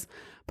others,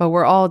 but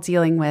we're all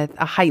dealing with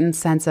a heightened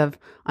sense of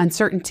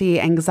uncertainty,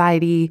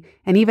 anxiety,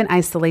 and even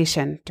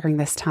isolation during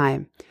this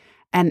time.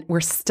 And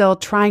we're still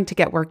trying to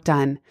get work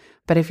done.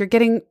 But if you're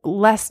getting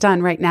less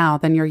done right now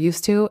than you're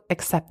used to,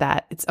 accept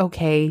that. It's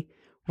okay.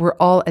 We're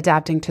all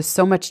adapting to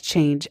so much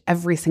change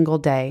every single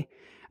day,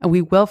 and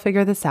we will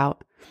figure this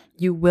out.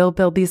 You will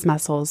build these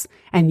muscles,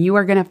 and you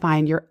are going to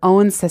find your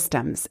own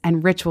systems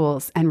and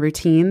rituals and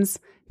routines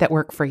that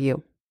work for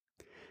you.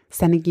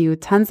 Sending you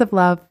tons of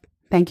love.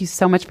 Thank you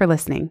so much for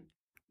listening.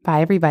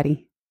 Bye,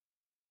 everybody.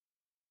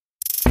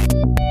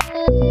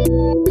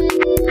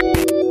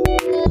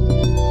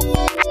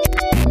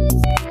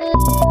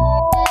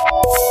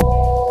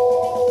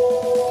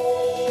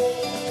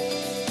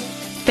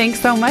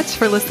 Thanks so much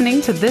for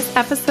listening to this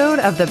episode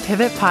of the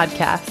Pivot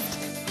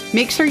Podcast.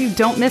 Make sure you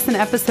don't miss an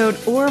episode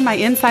or my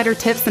insider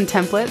tips and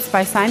templates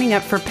by signing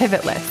up for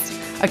Pivot List,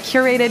 a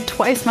curated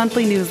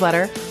twice-monthly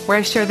newsletter where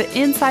I share the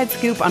inside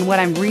scoop on what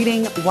I'm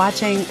reading,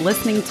 watching,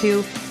 listening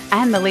to,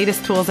 and the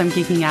latest tools I'm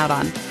geeking out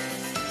on.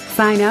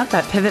 Sign up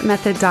at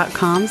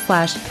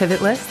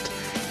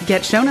pivotmethod.com/pivotlist.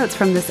 Get show notes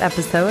from this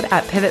episode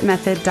at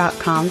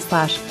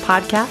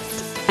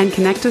pivotmethod.com/podcast and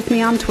connect with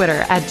me on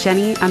Twitter at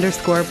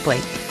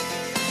Jenny_Blake.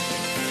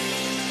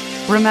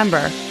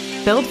 Remember,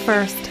 build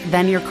first,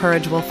 then your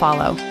courage will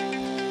follow.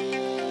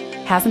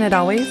 Hasn't it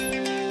always?